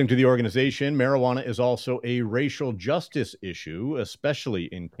 According to the organization, marijuana is also a racial justice issue, especially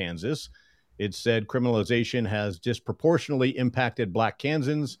in Kansas. It said criminalization has disproportionately impacted Black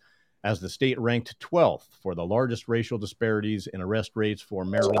Kansans, as the state ranked 12th for the largest racial disparities in arrest rates for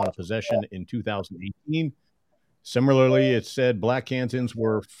marijuana possession in 2018. Similarly, it said Black Kansans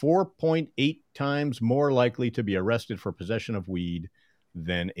were 4.8 times more likely to be arrested for possession of weed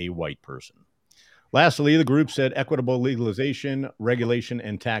than a white person. Lastly, the group said equitable legalization, regulation,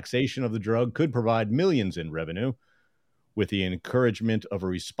 and taxation of the drug could provide millions in revenue. With the encouragement of a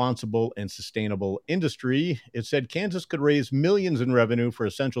responsible and sustainable industry, it said Kansas could raise millions in revenue for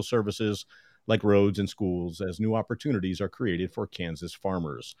essential services like roads and schools as new opportunities are created for Kansas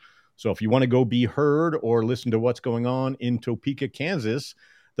farmers. So if you want to go be heard or listen to what's going on in Topeka, Kansas,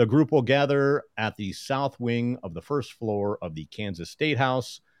 the group will gather at the south wing of the first floor of the Kansas State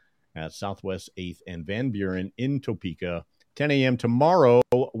House at Southwest 8th and Van Buren in Topeka, 10 a.m. tomorrow,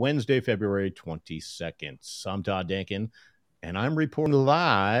 Wednesday, February 22nd. I'm Todd Dankin, and I'm reporting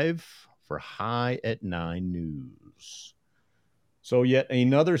live for High at 9 News. So yet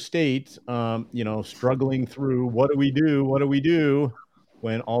another state, struggling through what do we do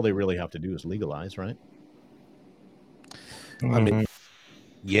when all they really have to do is legalize, right? I mean,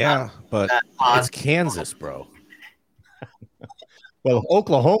 yeah, but it's Kansas, bro. Well, if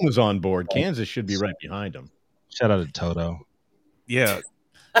Oklahoma's on board, Kansas should be right behind them. Shout out to Toto. Yeah,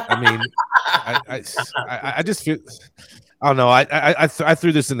 I mean, I just feel, I don't know. I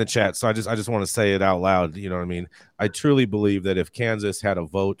threw this in the chat, so I just want to say it out loud. You know what I mean? I truly believe that if Kansas had a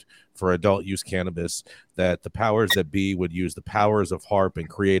vote for adult use cannabis, that the powers that be would use the powers of HARP and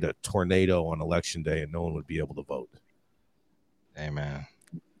create a tornado on election day, and no one would be able to vote. Amen.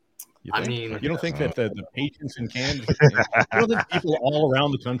 You don't think that the patients in Kansas, you don't think people all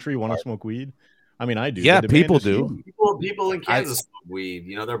around the country want to smoke weed? I mean, I do. Yeah, people do. People in Kansas smoke weed.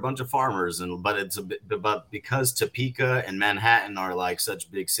 You know, they're a bunch of farmers, but because Topeka and Manhattan are like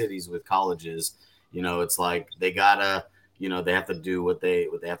such big cities with colleges, you know, it's like they gotta, you know, they have to do what they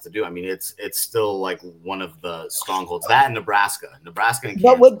have to do. I mean, it's still like one of the strongholds. That and Nebraska and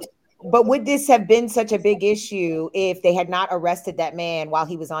Kansas. But would this have been such a big issue if they had not arrested that man while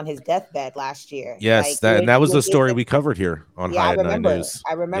he was on his deathbed last year? Yes, that was the story we covered here on High at 9 News.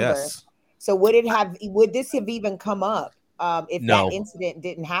 I remember. Yes. So would this have even come up if that incident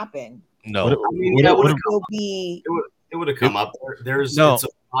didn't happen? No. It would have come up. It's a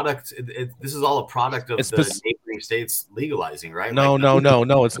product. This is all a product of the neighboring states legalizing, right? No,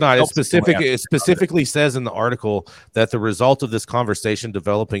 it's not. It specifically says in the article that the result of this conversation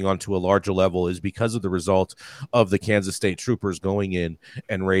developing onto a larger level is because of the result of the Kansas State troopers going in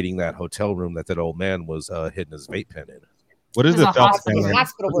and raiding that hotel room that old man was hitting his vape pen in. What is the Phelps family?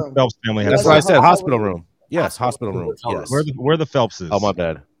 Hospital room. Phelps family. That's what I said. Hospital room. Yes, hospital room. Yes. Where the Phelpses? Oh, my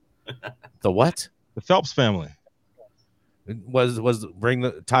bad. The what? The Phelps family. Was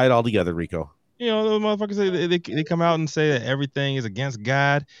tie it all together, Rico. You know, those motherfuckers, they come out and say that everything is against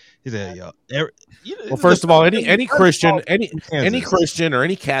God. He said, well, first of all, any Christian, any Christian or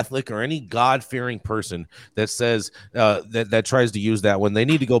any Catholic or any God-fearing person that says that tries to use that one, they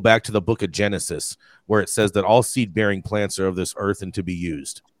need to go back to the book of Genesis, where it says that all seed-bearing plants are of this earth and to be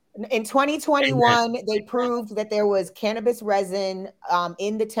used. In 2021, they proved that there was cannabis resin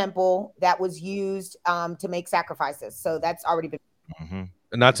in the temple that was used to make sacrifices. So that's already been. Mm-hmm.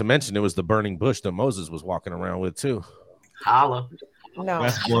 And not to mention, it was the burning bush that Moses was walking around with too. Holla. No,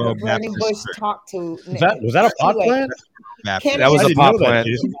 Westboro Burning Bush Baptist talked to. Was that a pot plant? That was a pot plant.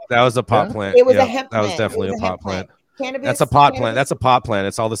 That was a pot plant. It was a hemp plant. That was definitely a pot plant. Cannabis. That's a pot plant. That's a pot plant.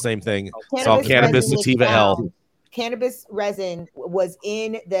 It's all the same thing. It's all cannabis sativa L. Cannabis resin was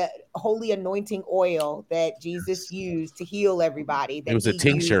in the holy anointing oil that Jesus used to heal everybody. That it was a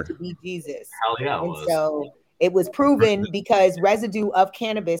tincture. To be Jesus. Hell yeah, it and was. So it was proven because residue of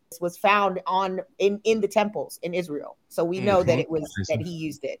cannabis was found in the temples in Israel. So we know that it was that he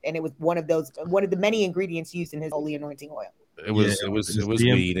used it, and it was one of the many ingredients used in his holy anointing oil. It was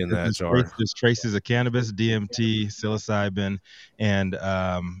weed in that jar. There's traces of cannabis, DMT, psilocybin, and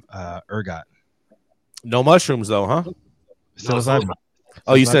ergot. No mushrooms though, huh? Psilocybin.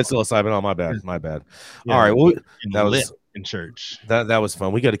 Oh, you said psilocybin. Oh, my bad. Yeah, all right. Well, that was in church. That was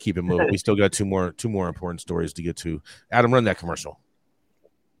fun. We got to keep it moving. We still got two more important stories to get to. Adam, run that commercial.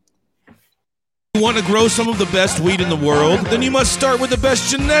 You want to grow some of the best weed in the world? Then you must start with the best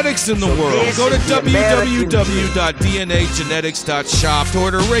genetics in the world. Go to www.dnagenetics.shop to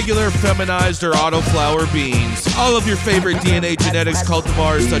order regular, feminized, or autoflower beans. All of your favorite DNA genetics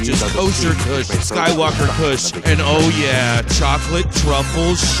cultivars such as Kosher Kush, Skywalker Kush, and oh yeah, Chocolate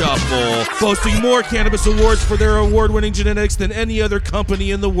Truffle Shuffle. Boasting more cannabis awards for their award-winning genetics than any other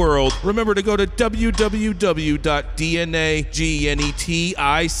company in the world. Remember to go to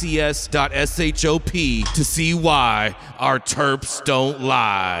www.dnagenetics.shop to see why our terps don't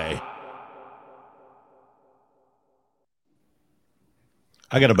lie.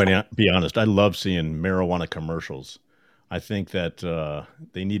 I got to be honest. I love seeing marijuana commercials. I think that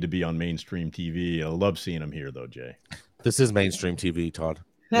they need to be on mainstream TV. I love seeing them here, though, Jay. This is mainstream TV, Todd.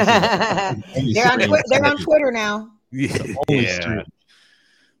 They're on Twitter now. Yeah.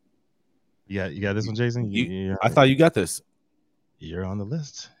 You got this one, Jason? I thought you got this. You're on the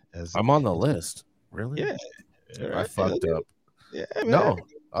list. I'm on the list. Really? Yeah. I fucked up. Yeah, man. No.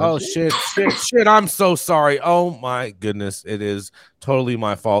 Oh, shit. I'm so sorry. Oh, my goodness. It is totally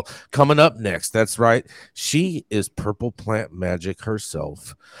my fault. Coming up next, that's right. She is Purple Plant Magic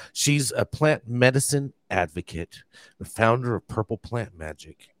herself. She's a plant medicine advocate, the founder of Purple Plant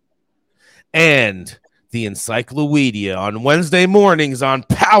Magic, and the Encyclopedia on Wednesday mornings on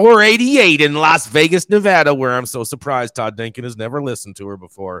Power 88 in Las Vegas, Nevada, where I'm so surprised Todd Denkin has never listened to her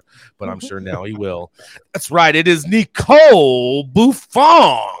before, but I'm sure now he will. That's right. It is Nicole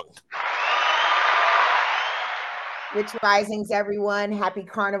Buffon. Rich Risings, everyone. Happy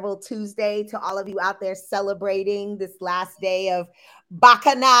Carnival Tuesday to all of you out there celebrating this last day of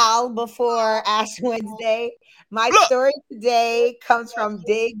Bacchanal before Ash Wednesday. My story today comes from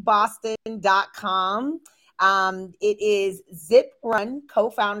digboston.com. It is Zip Run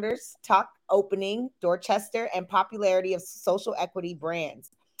co-founders talk opening Dorchester and popularity of social equity brands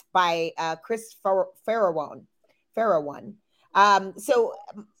by Chris Farrawon. So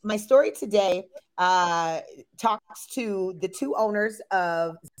my story today talks to the two owners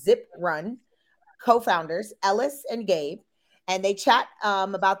of Zip Run, co-founders Ellis and Gabe, and they chat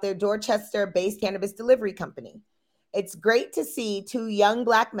about their Dorchester-based cannabis delivery company. It's great to see two young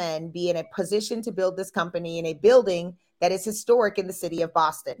Black men be in a position to build this company in a building that is historic in the city of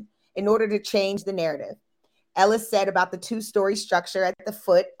Boston in order to change the narrative. Ellis said about the two-story structure at the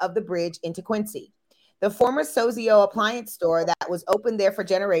foot of the bridge into Quincy. The former Sozio appliance store that was open there for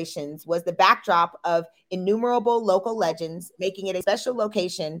generations was the backdrop of innumerable local legends, making it a special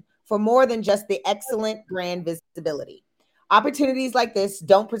location for more than just the excellent brand visibility. Opportunities like this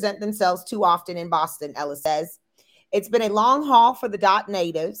don't present themselves too often in Boston, Ellis says. It's been a long haul for the Dot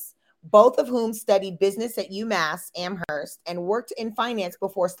natives, both of whom studied business at UMass Amherst and worked in finance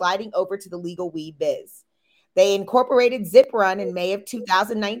before sliding over to the legal weed biz. They incorporated Zip Run in May of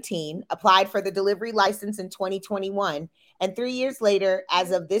 2019, applied for the delivery license in 2021, and 3 years later,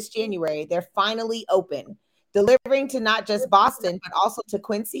 as of this January, they're finally open, delivering to not just Boston, but also to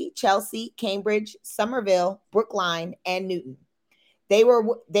Quincy, Chelsea, Cambridge, Somerville, Brookline, and Newton. They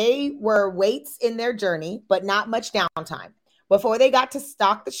were weights in their journey, but not much downtime. Before they got to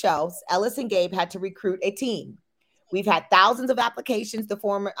stock the shelves, Ellis and Gabe had to recruit a team. We've had thousands of applications to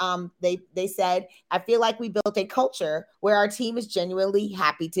form, they said, I feel like we built a culture where our team is genuinely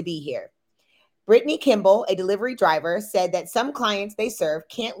happy to be here. Brittany Kimball, a delivery driver, said that some clients they serve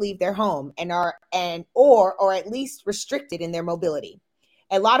can't leave their home and are at least restricted in their mobility.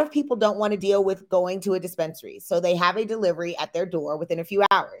 A lot of people don't want to deal with going to a dispensary, so they have a delivery at their door within a few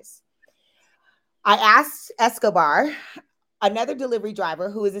hours. I asked Escobar, another delivery driver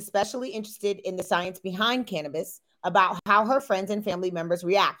who is especially interested in the science behind cannabis, about how her friends and family members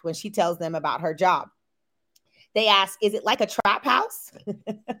react when she tells them about her job. They ask, is it like a trap house?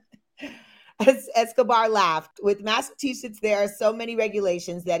 As Escobar laughed. With Massachusetts, there are so many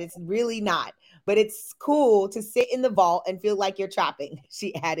regulations that it's really not. But it's cool to sit in the vault and feel like you're trapping,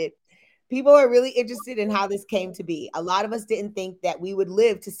 she added. People are really interested in how this came to be. A lot of us didn't think that we would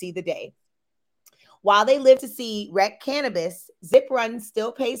live to see the day. While they live to see rec cannabis, Zip Run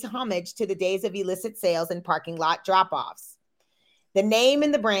still pays homage to the days of illicit sales and parking lot drop-offs. The name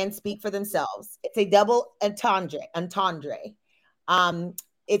and the brand speak for themselves. It's a double entendre.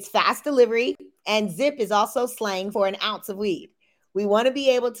 It's fast delivery, and Zip is also slang for an ounce of weed. We want to be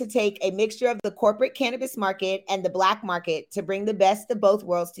able to take a mixture of the corporate cannabis market and the black market to bring the best of both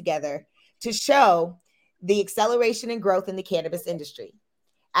worlds together to show the acceleration and growth in the cannabis industry.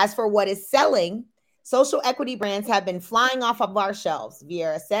 As for what is selling, social equity brands have been flying off of our shelves,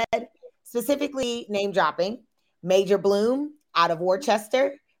 Vieira said, specifically name dropping Major Bloom out of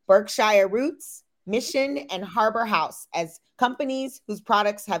Worcester, Berkshire Roots, Mission, and Harbor House as companies whose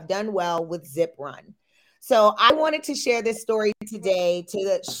products have done well with Zip Run. So I wanted to share this story today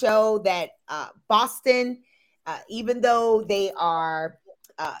to show that Boston, even though they are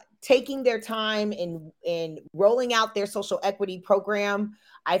taking their time in rolling out their social equity program,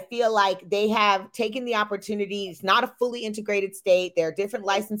 I feel like they have taken the opportunity. It's not a fully integrated state. There are different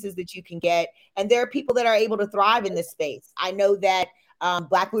licenses that you can get, and there are people that are able to thrive in this space. I know that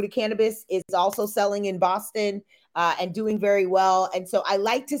Black Buddha Cannabis is also selling in Boston and doing very well. And so I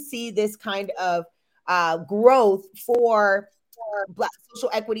like to see this kind of growth for Black social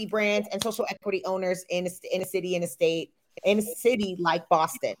equity brands and social equity owners in a city like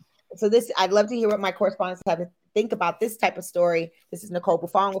Boston. So I'd love to hear what my correspondents have to think about this type of story. This is Nicole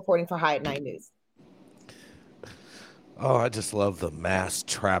Buffon reporting for High at Night News. Oh, I just love the mass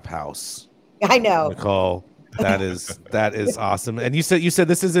trap house. I know, Nicole. That is awesome. And you said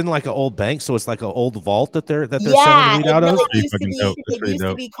this is in like an old bank, so it's like an old vault that they're selling weed out of. It used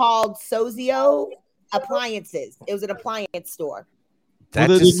to be called Sozio Appliances. It was an appliance store. That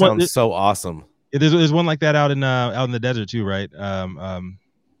just sounds so awesome. There's one like that out in the desert too, right?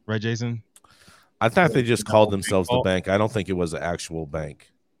 Right, Jason? I thought they just called themselves the bank. I don't think it was an actual bank.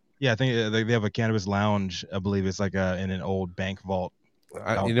 Yeah, I think they have a cannabis lounge. I believe it's like in an old bank vault.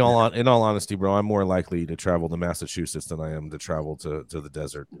 In all honesty, bro, I'm more likely to travel to Massachusetts than I am to travel to the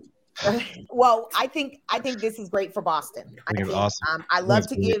desert. Well, I think this is great for Boston. I think awesome. I love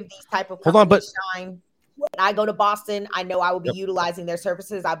to give these type of shine. When I go to Boston, I know I will be utilizing their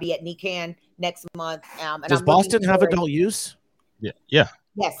services. I'll be at NECANN next month. And does Boston have adult use? Yeah.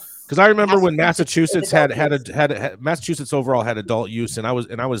 Yes. Because I remember when Massachusetts Massachusetts overall had adult use, and I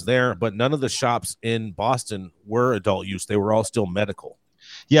was there, but none of the shops in Boston were adult use. They were all still medical.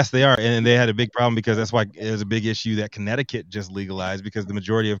 Yes, they are. And they had a big problem because that's why it was a big issue that Connecticut just legalized, because the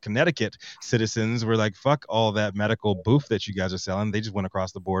majority of Connecticut citizens were like, fuck all that medical boof that you guys are selling. They just went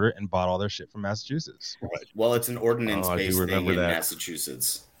across the border and bought all their shit from Massachusetts. Right. Well, it's an ordinance-based thing in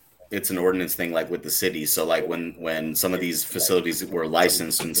Massachusetts. It's an ordinance thing like with the city. So like when some of these facilities were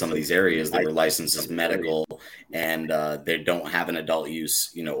licensed in some of these areas, they were licensed as medical, and they don't have an adult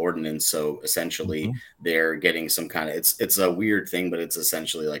use, ordinance. So essentially they're getting some kind of, it's a weird thing, but it's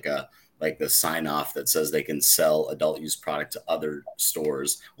essentially like the sign off that says they can sell adult use product to other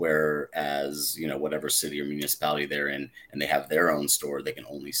stores, whereas, whatever city or municipality they're in and they have their own store, they can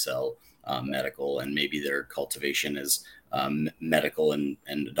only sell medical, and maybe their cultivation is medical and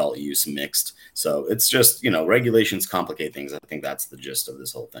adult use mixed. So it's just, regulations complicate things. I think that's the gist of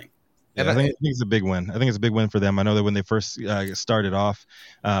this whole thing. Yeah, I think it's a big win. I think it's a big win for them. I know that when they first started off,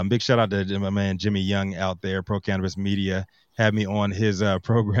 big shout out to my man Jimmy Young out there, Pro Cannabis Media, had me on his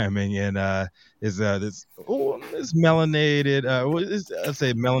programming, and this melanated, I'd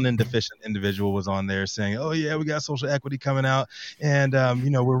say melanin deficient individual was on there saying, "Oh yeah, we got social equity coming out, and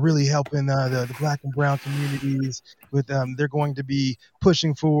we're really helping the Black and brown communities with they're going to be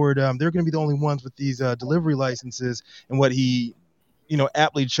pushing forward. They're going to be the only ones with these delivery licenses." And what he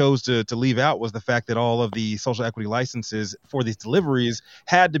aptly chose to leave out was the fact that all of the social equity licenses for these deliveries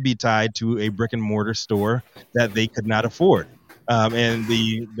had to be tied to a brick and mortar store that they could not afford. And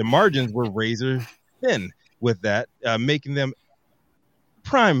the margins were razor thin with that, making them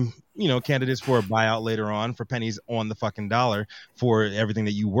prime, candidates for a buyout later on for pennies on the fucking dollar for everything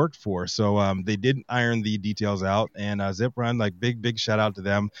that you worked for. So they did iron the details out, and Zip Run, like big shout out to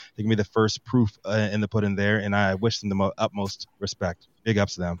them. They gave me the first proof in the pudding there, and I wish them the utmost respect. Big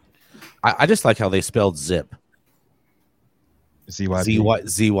ups to them. I just like how they spelled Zip.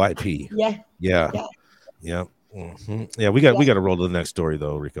 ZYP. Yeah. Mm-hmm. Yeah, we got to roll to the next story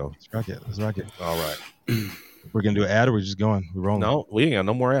though, Rico. Let's rock it. All right. We're gonna do an ad, or we're just going? We're rolling. No, we ain't got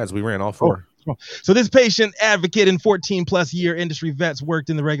no more ads. We ran all four. So this patient advocate and 14-plus year industry vets worked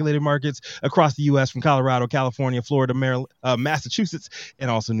in the regulated markets across the U.S. from Colorado, California, Florida, Maryland, Massachusetts, and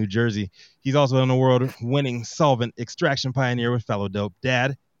also New Jersey. He's also an award-winning solvent extraction pioneer with fellow Dope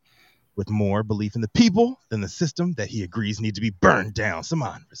Dad, with more belief in the people than the system that he agrees need to be burned down.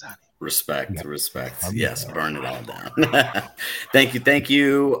 Saman Razani. Respect. Yes, burn it all down. Thank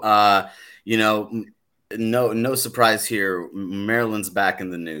you. No surprise here. Maryland's back in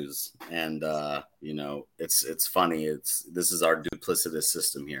the news, and it's funny. This is our duplicitous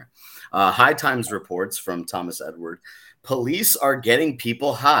system here. High Times reports from Thomas Edward: police are getting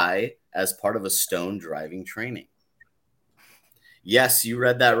people high as part of a stone driving training. Yes, you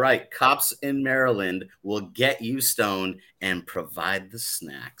read that right. Cops in Maryland will get you stoned and provide the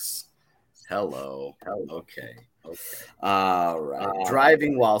snacks. Hello. Okay. All right.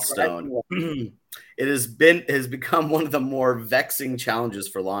 Driving while stoned. It has become one of the more vexing challenges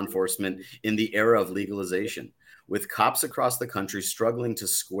for law enforcement in the era of legalization, with cops across the country struggling to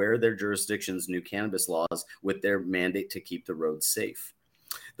square their jurisdiction's new cannabis laws with their mandate to keep the roads safe.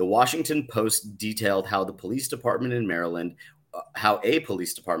 The Washington Post detailed how a police department in Maryland,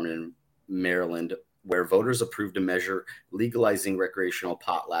 where voters approved a measure legalizing recreational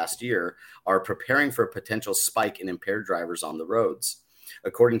pot last year, are preparing for a potential spike in impaired drivers on the roads.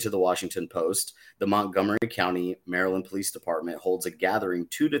 According to the Washington Post, the Montgomery County, Maryland Police Department holds a gathering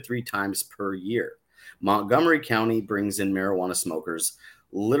 2 to 3 times per year. Montgomery County brings in marijuana smokers,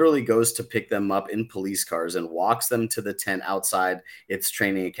 literally goes to pick them up in police cars and walks them to the tent outside its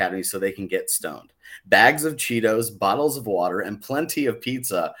training academy so they can get stoned. Bags of Cheetos, bottles of water, and plenty of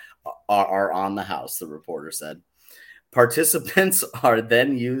pizza are on the house, the reporter said. Participants are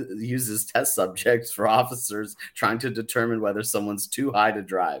then used as test subjects for officers trying to determine whether someone's too high to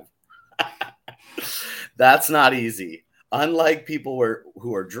drive. That's not easy. Unlike people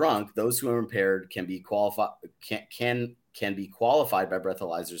who are drunk, those who are impaired can be qualified by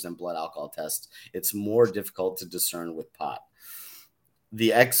breathalyzers and blood alcohol tests. It's more difficult to discern with pot.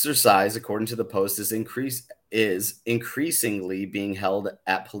 The exercise, according to the Post, is increasingly being held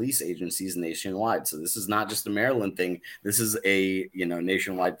at police agencies nationwide. So this is not just a Maryland thing. This is a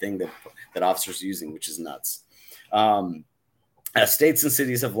nationwide thing that officers are using, which is nuts. As states and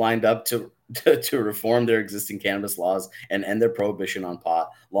cities have lined up to reform their existing cannabis laws and end their prohibition on pot,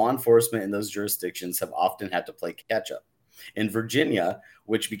 law enforcement in those jurisdictions have often had to play catch up. In Virginia,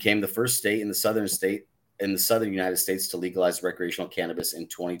 which became the first state in the southern United States to legalize recreational cannabis in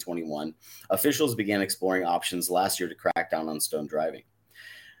 2021, officials began exploring options last year to crack down on stone driving.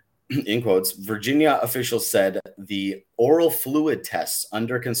 In quotes, Virginia officials said the oral fluid tests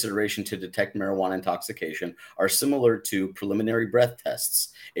under consideration to detect marijuana intoxication are similar to preliminary breath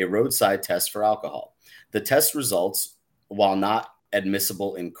tests, a roadside test for alcohol. The test results, while not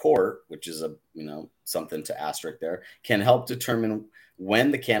admissible in court, which is something to asterisk there, can help determine when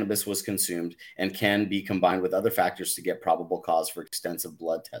the cannabis was consumed and can be combined with other factors to get probable cause for extensive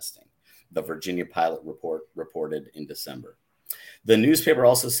blood testing, the Virginia pilot reported in December. The newspaper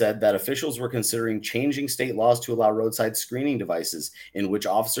also said that officials were considering changing state laws to allow roadside screening devices in which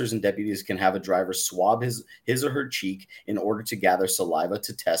officers and deputies can have a driver swab his or her cheek in order to gather saliva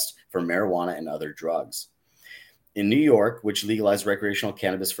to test for marijuana and other drugs. In New York, which legalized recreational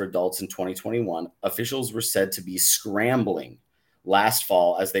cannabis for adults in 2021, officials were said to be scrambling last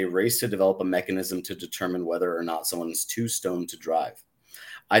fall as they raced to develop a mechanism to determine whether or not someone is too stoned to drive.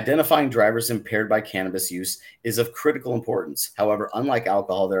 Identifying drivers impaired by cannabis use is of critical importance. However, unlike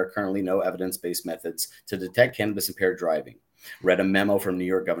alcohol, there are currently no evidence-based methods to detect cannabis-impaired driving, read a memo from New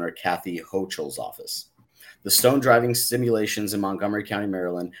York Governor Kathy Hochul's office. The stone driving simulations in Montgomery County,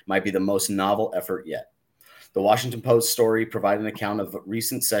 Maryland, might be the most novel effort yet. The Washington Post story provided an account of a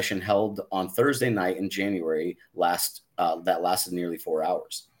recent session held on Thursday night in January that lasted nearly 4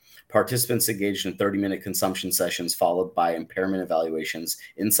 hours. Participants engaged in 30-minute consumption sessions followed by impairment evaluations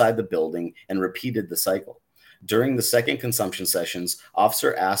inside the building and repeated the cycle. During the second consumption sessions,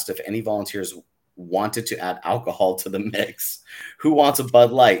 officer asked if any volunteers wanted to add alcohol to the mix. "Who wants a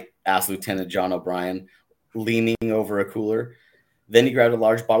Bud Light?" asked Lieutenant John O'Brien, leaning over a cooler. Then he grabbed a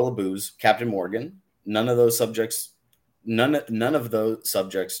large bottle of booze. "Captain Morgan." None of those subjects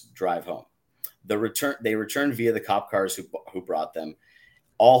drive home. They return via the cop cars who brought them.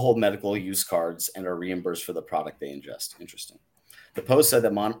 All hold medical use cards and are reimbursed for the product they ingest. Interesting. The Post said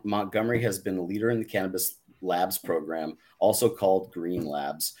that Montgomery has been a leader in the cannabis labs program, also called Green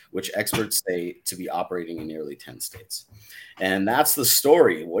Labs, which experts say to be operating in nearly 10 states. And that's the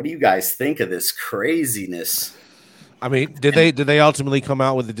story. What do you guys think of this craziness? I mean, did they ultimately come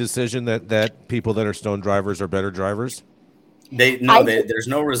out with the decision that people that are stone drivers are better drivers? There's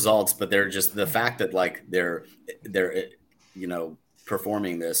no results, but they're just the fact that like they're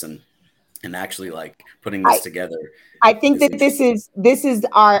performing this and actually like putting this together. I think that this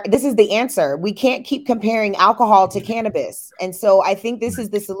is the answer. We can't keep comparing alcohol to cannabis, and so I think this is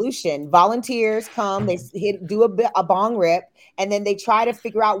the solution. Volunteers come, they do a bong rip, and then they try to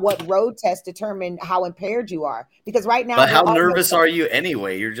figure out what road tests determine how impaired you are. Because right now, but how nervous are you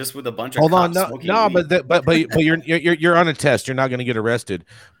anyway? You're just with a bunch of hold on, but you're on a test. You're not going to get arrested.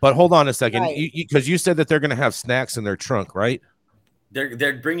 But hold on a second, because you said that they're going to have snacks in their trunk, right?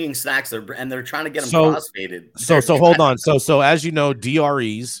 They're bringing snacks, they're trying to get them crossfaded. So hold on. So as you know,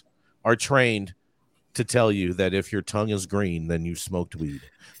 DREs are trained to tell you that if your tongue is green, then you smoked weed.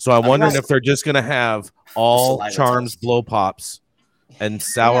 So I'm wondering if they're just going to have all Charms Blow Pops and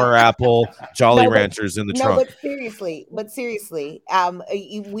sour apple Jolly Ranchers in the trunk. But seriously,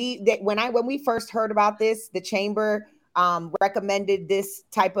 when we first heard about this, the chamber recommended this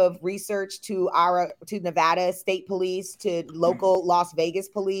type of research to Nevada State Police, to local Las Vegas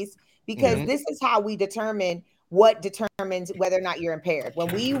police, because this is how we determine what determines whether or not you're impaired.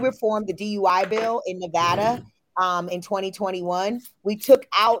 When we reformed the DUI bill in Nevada in 2021, we took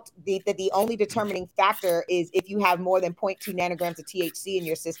out the only determining factor is if you have more than 0.2 nanograms of THC in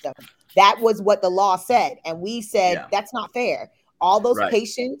your system. That was what the law said. And we said, that's not fair. All those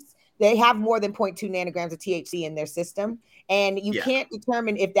patients, they have more than 0.2 nanograms of THC in their system. And you can't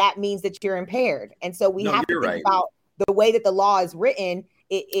determine if that means that you're impaired. And so we have to think about the way that the law is written.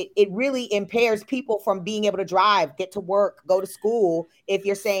 It really impairs people from being able to drive, get to work, go to school. If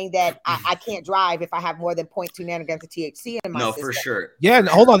you're saying that I can't drive if I have more than 0.2 nanograms of THC in my system. For sure. Yeah,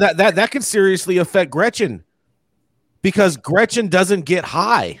 hold on. That could seriously affect Gretchen, because Gretchen doesn't get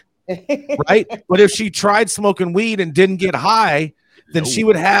high, right? But if she tried smoking weed and didn't get high, then she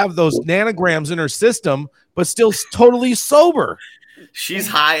would have those nanograms in her system, but still totally sober. She's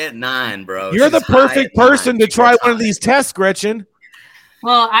high at 9, bro. You're the perfect person to try one of these tests, Gretchen.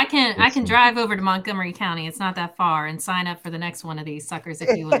 Well, I can drive over to Montgomery County. It's not that far, and sign up for the next one of these suckers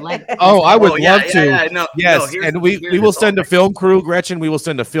if you would like. I would love to. Yes, and we will send a film crew, Gretchen. We will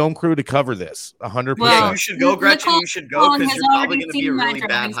send a film crew to cover this 100%. Yeah, you should go, Gretchen. You should go because you're probably going to be a really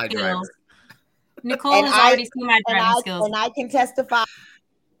bad high driver. Nicole has already seen my driving skills, and I can testify.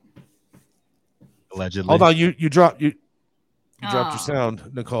 Allegedly. Hold on, you dropped your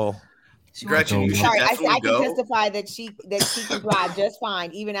sound, Nicole. Gretchen, you should definitely I can testify that she can drive just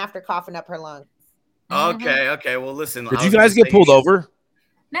fine, even after coughing up her lungs. Okay. Well, listen. Did you guys get pulled over?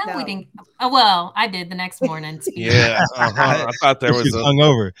 No, we didn't. Oh, well, I did the next morning. Yeah, I thought there was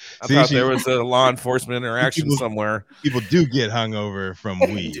hungover. There was a law enforcement interaction somewhere. People do get hungover from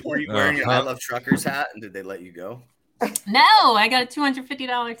weed. Were you wearing your I Love Truckers hat, and did they let you go? No, I got a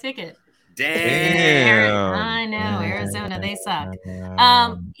 $250 ticket. Damn. I know, Arizona, they suck.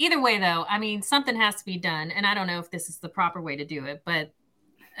 Either way, though, I mean, something has to be done, and I don't know if this is the proper way to do it, but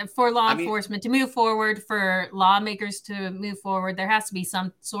for law enforcement to move forward, for lawmakers to move forward, there has to be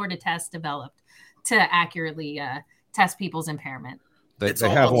some sort of test developed to accurately test people's impairment. They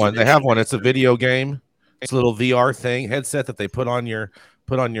have one. They have one. It's a video game. It's a little VR thing headset that they put on your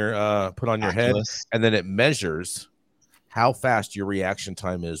head, and then it measures how fast your reaction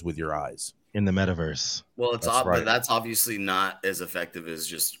time is with your eyes in the metaverse. Well, but that's obviously not as effective as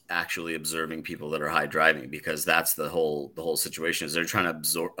just actually observing people that are high driving, because that's the whole situation is they're trying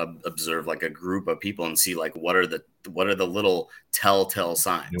to observe like a group of people and see like what are the little telltale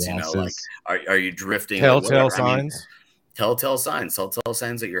signs, nuances. Like are you drifting? Telltale signs. Telltale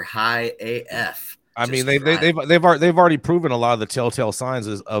signs that you're high AF. I mean, they've already proven a lot of the telltale signs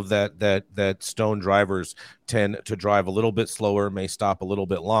of that stone drivers tend to drive a little bit slower, may stop a little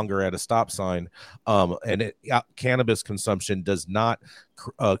bit longer at a stop sign, and cannabis consumption does not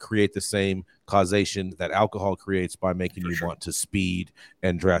create the same causation that alcohol creates by making you want to speed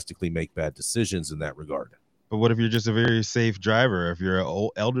and drastically make bad decisions in that regard. But what if you're just a very safe driver? If you're an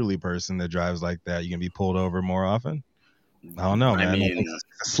old elderly person that drives like that, you can be pulled over more often? I don't know, man. I mean, it's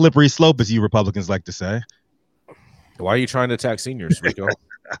a slippery slope, as you Republicans like to say. Why are you trying to attack seniors, Rico?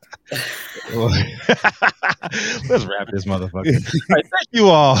 Let's wrap this motherfucker. All right, thank you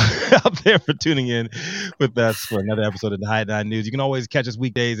all out there for tuning in with us for another episode of the High 9 News. You can always catch us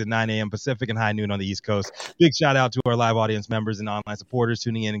weekdays at 9 a.m. Pacific and high noon on the East Coast. Big shout out to our live audience members and online supporters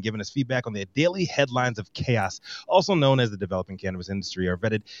tuning in and giving us feedback on the daily headlines of chaos, also known as the developing cannabis industry. Our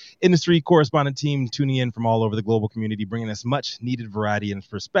vetted industry correspondent team tuning in from all over the global community, bringing us much needed variety and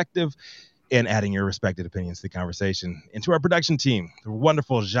perspective, and adding your respected opinions to the conversation. And to our production team, the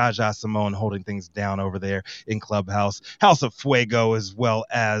wonderful Jaja Simone holding things down over there in Clubhouse, House of Fuego, as well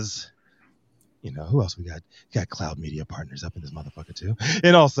as You know, who else we got? We got Cloud Media Partners up in this motherfucker too.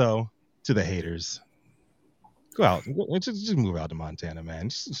 And also to the haters. Go out. Just move out to Montana, man.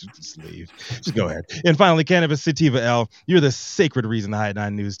 Just leave. Just go ahead. And finally, Cannabis Sativa L. You're the sacred reason the High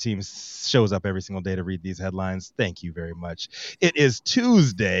 9 News team shows up every single day to read these headlines. Thank you very much. It is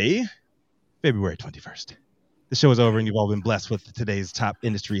Tuesday, February 21st. The show is over, and you've all been blessed with today's top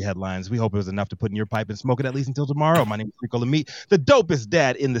industry headlines. We hope it was enough to put in your pipe and smoke it at least until tomorrow. My name is Rico Lamitte, the dopest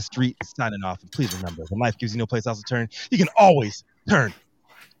dad in the street, signing off. And please remember, when life gives you no place else to turn, you can always turn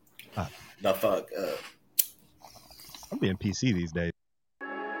up. The fuck up. I'm being PC these days.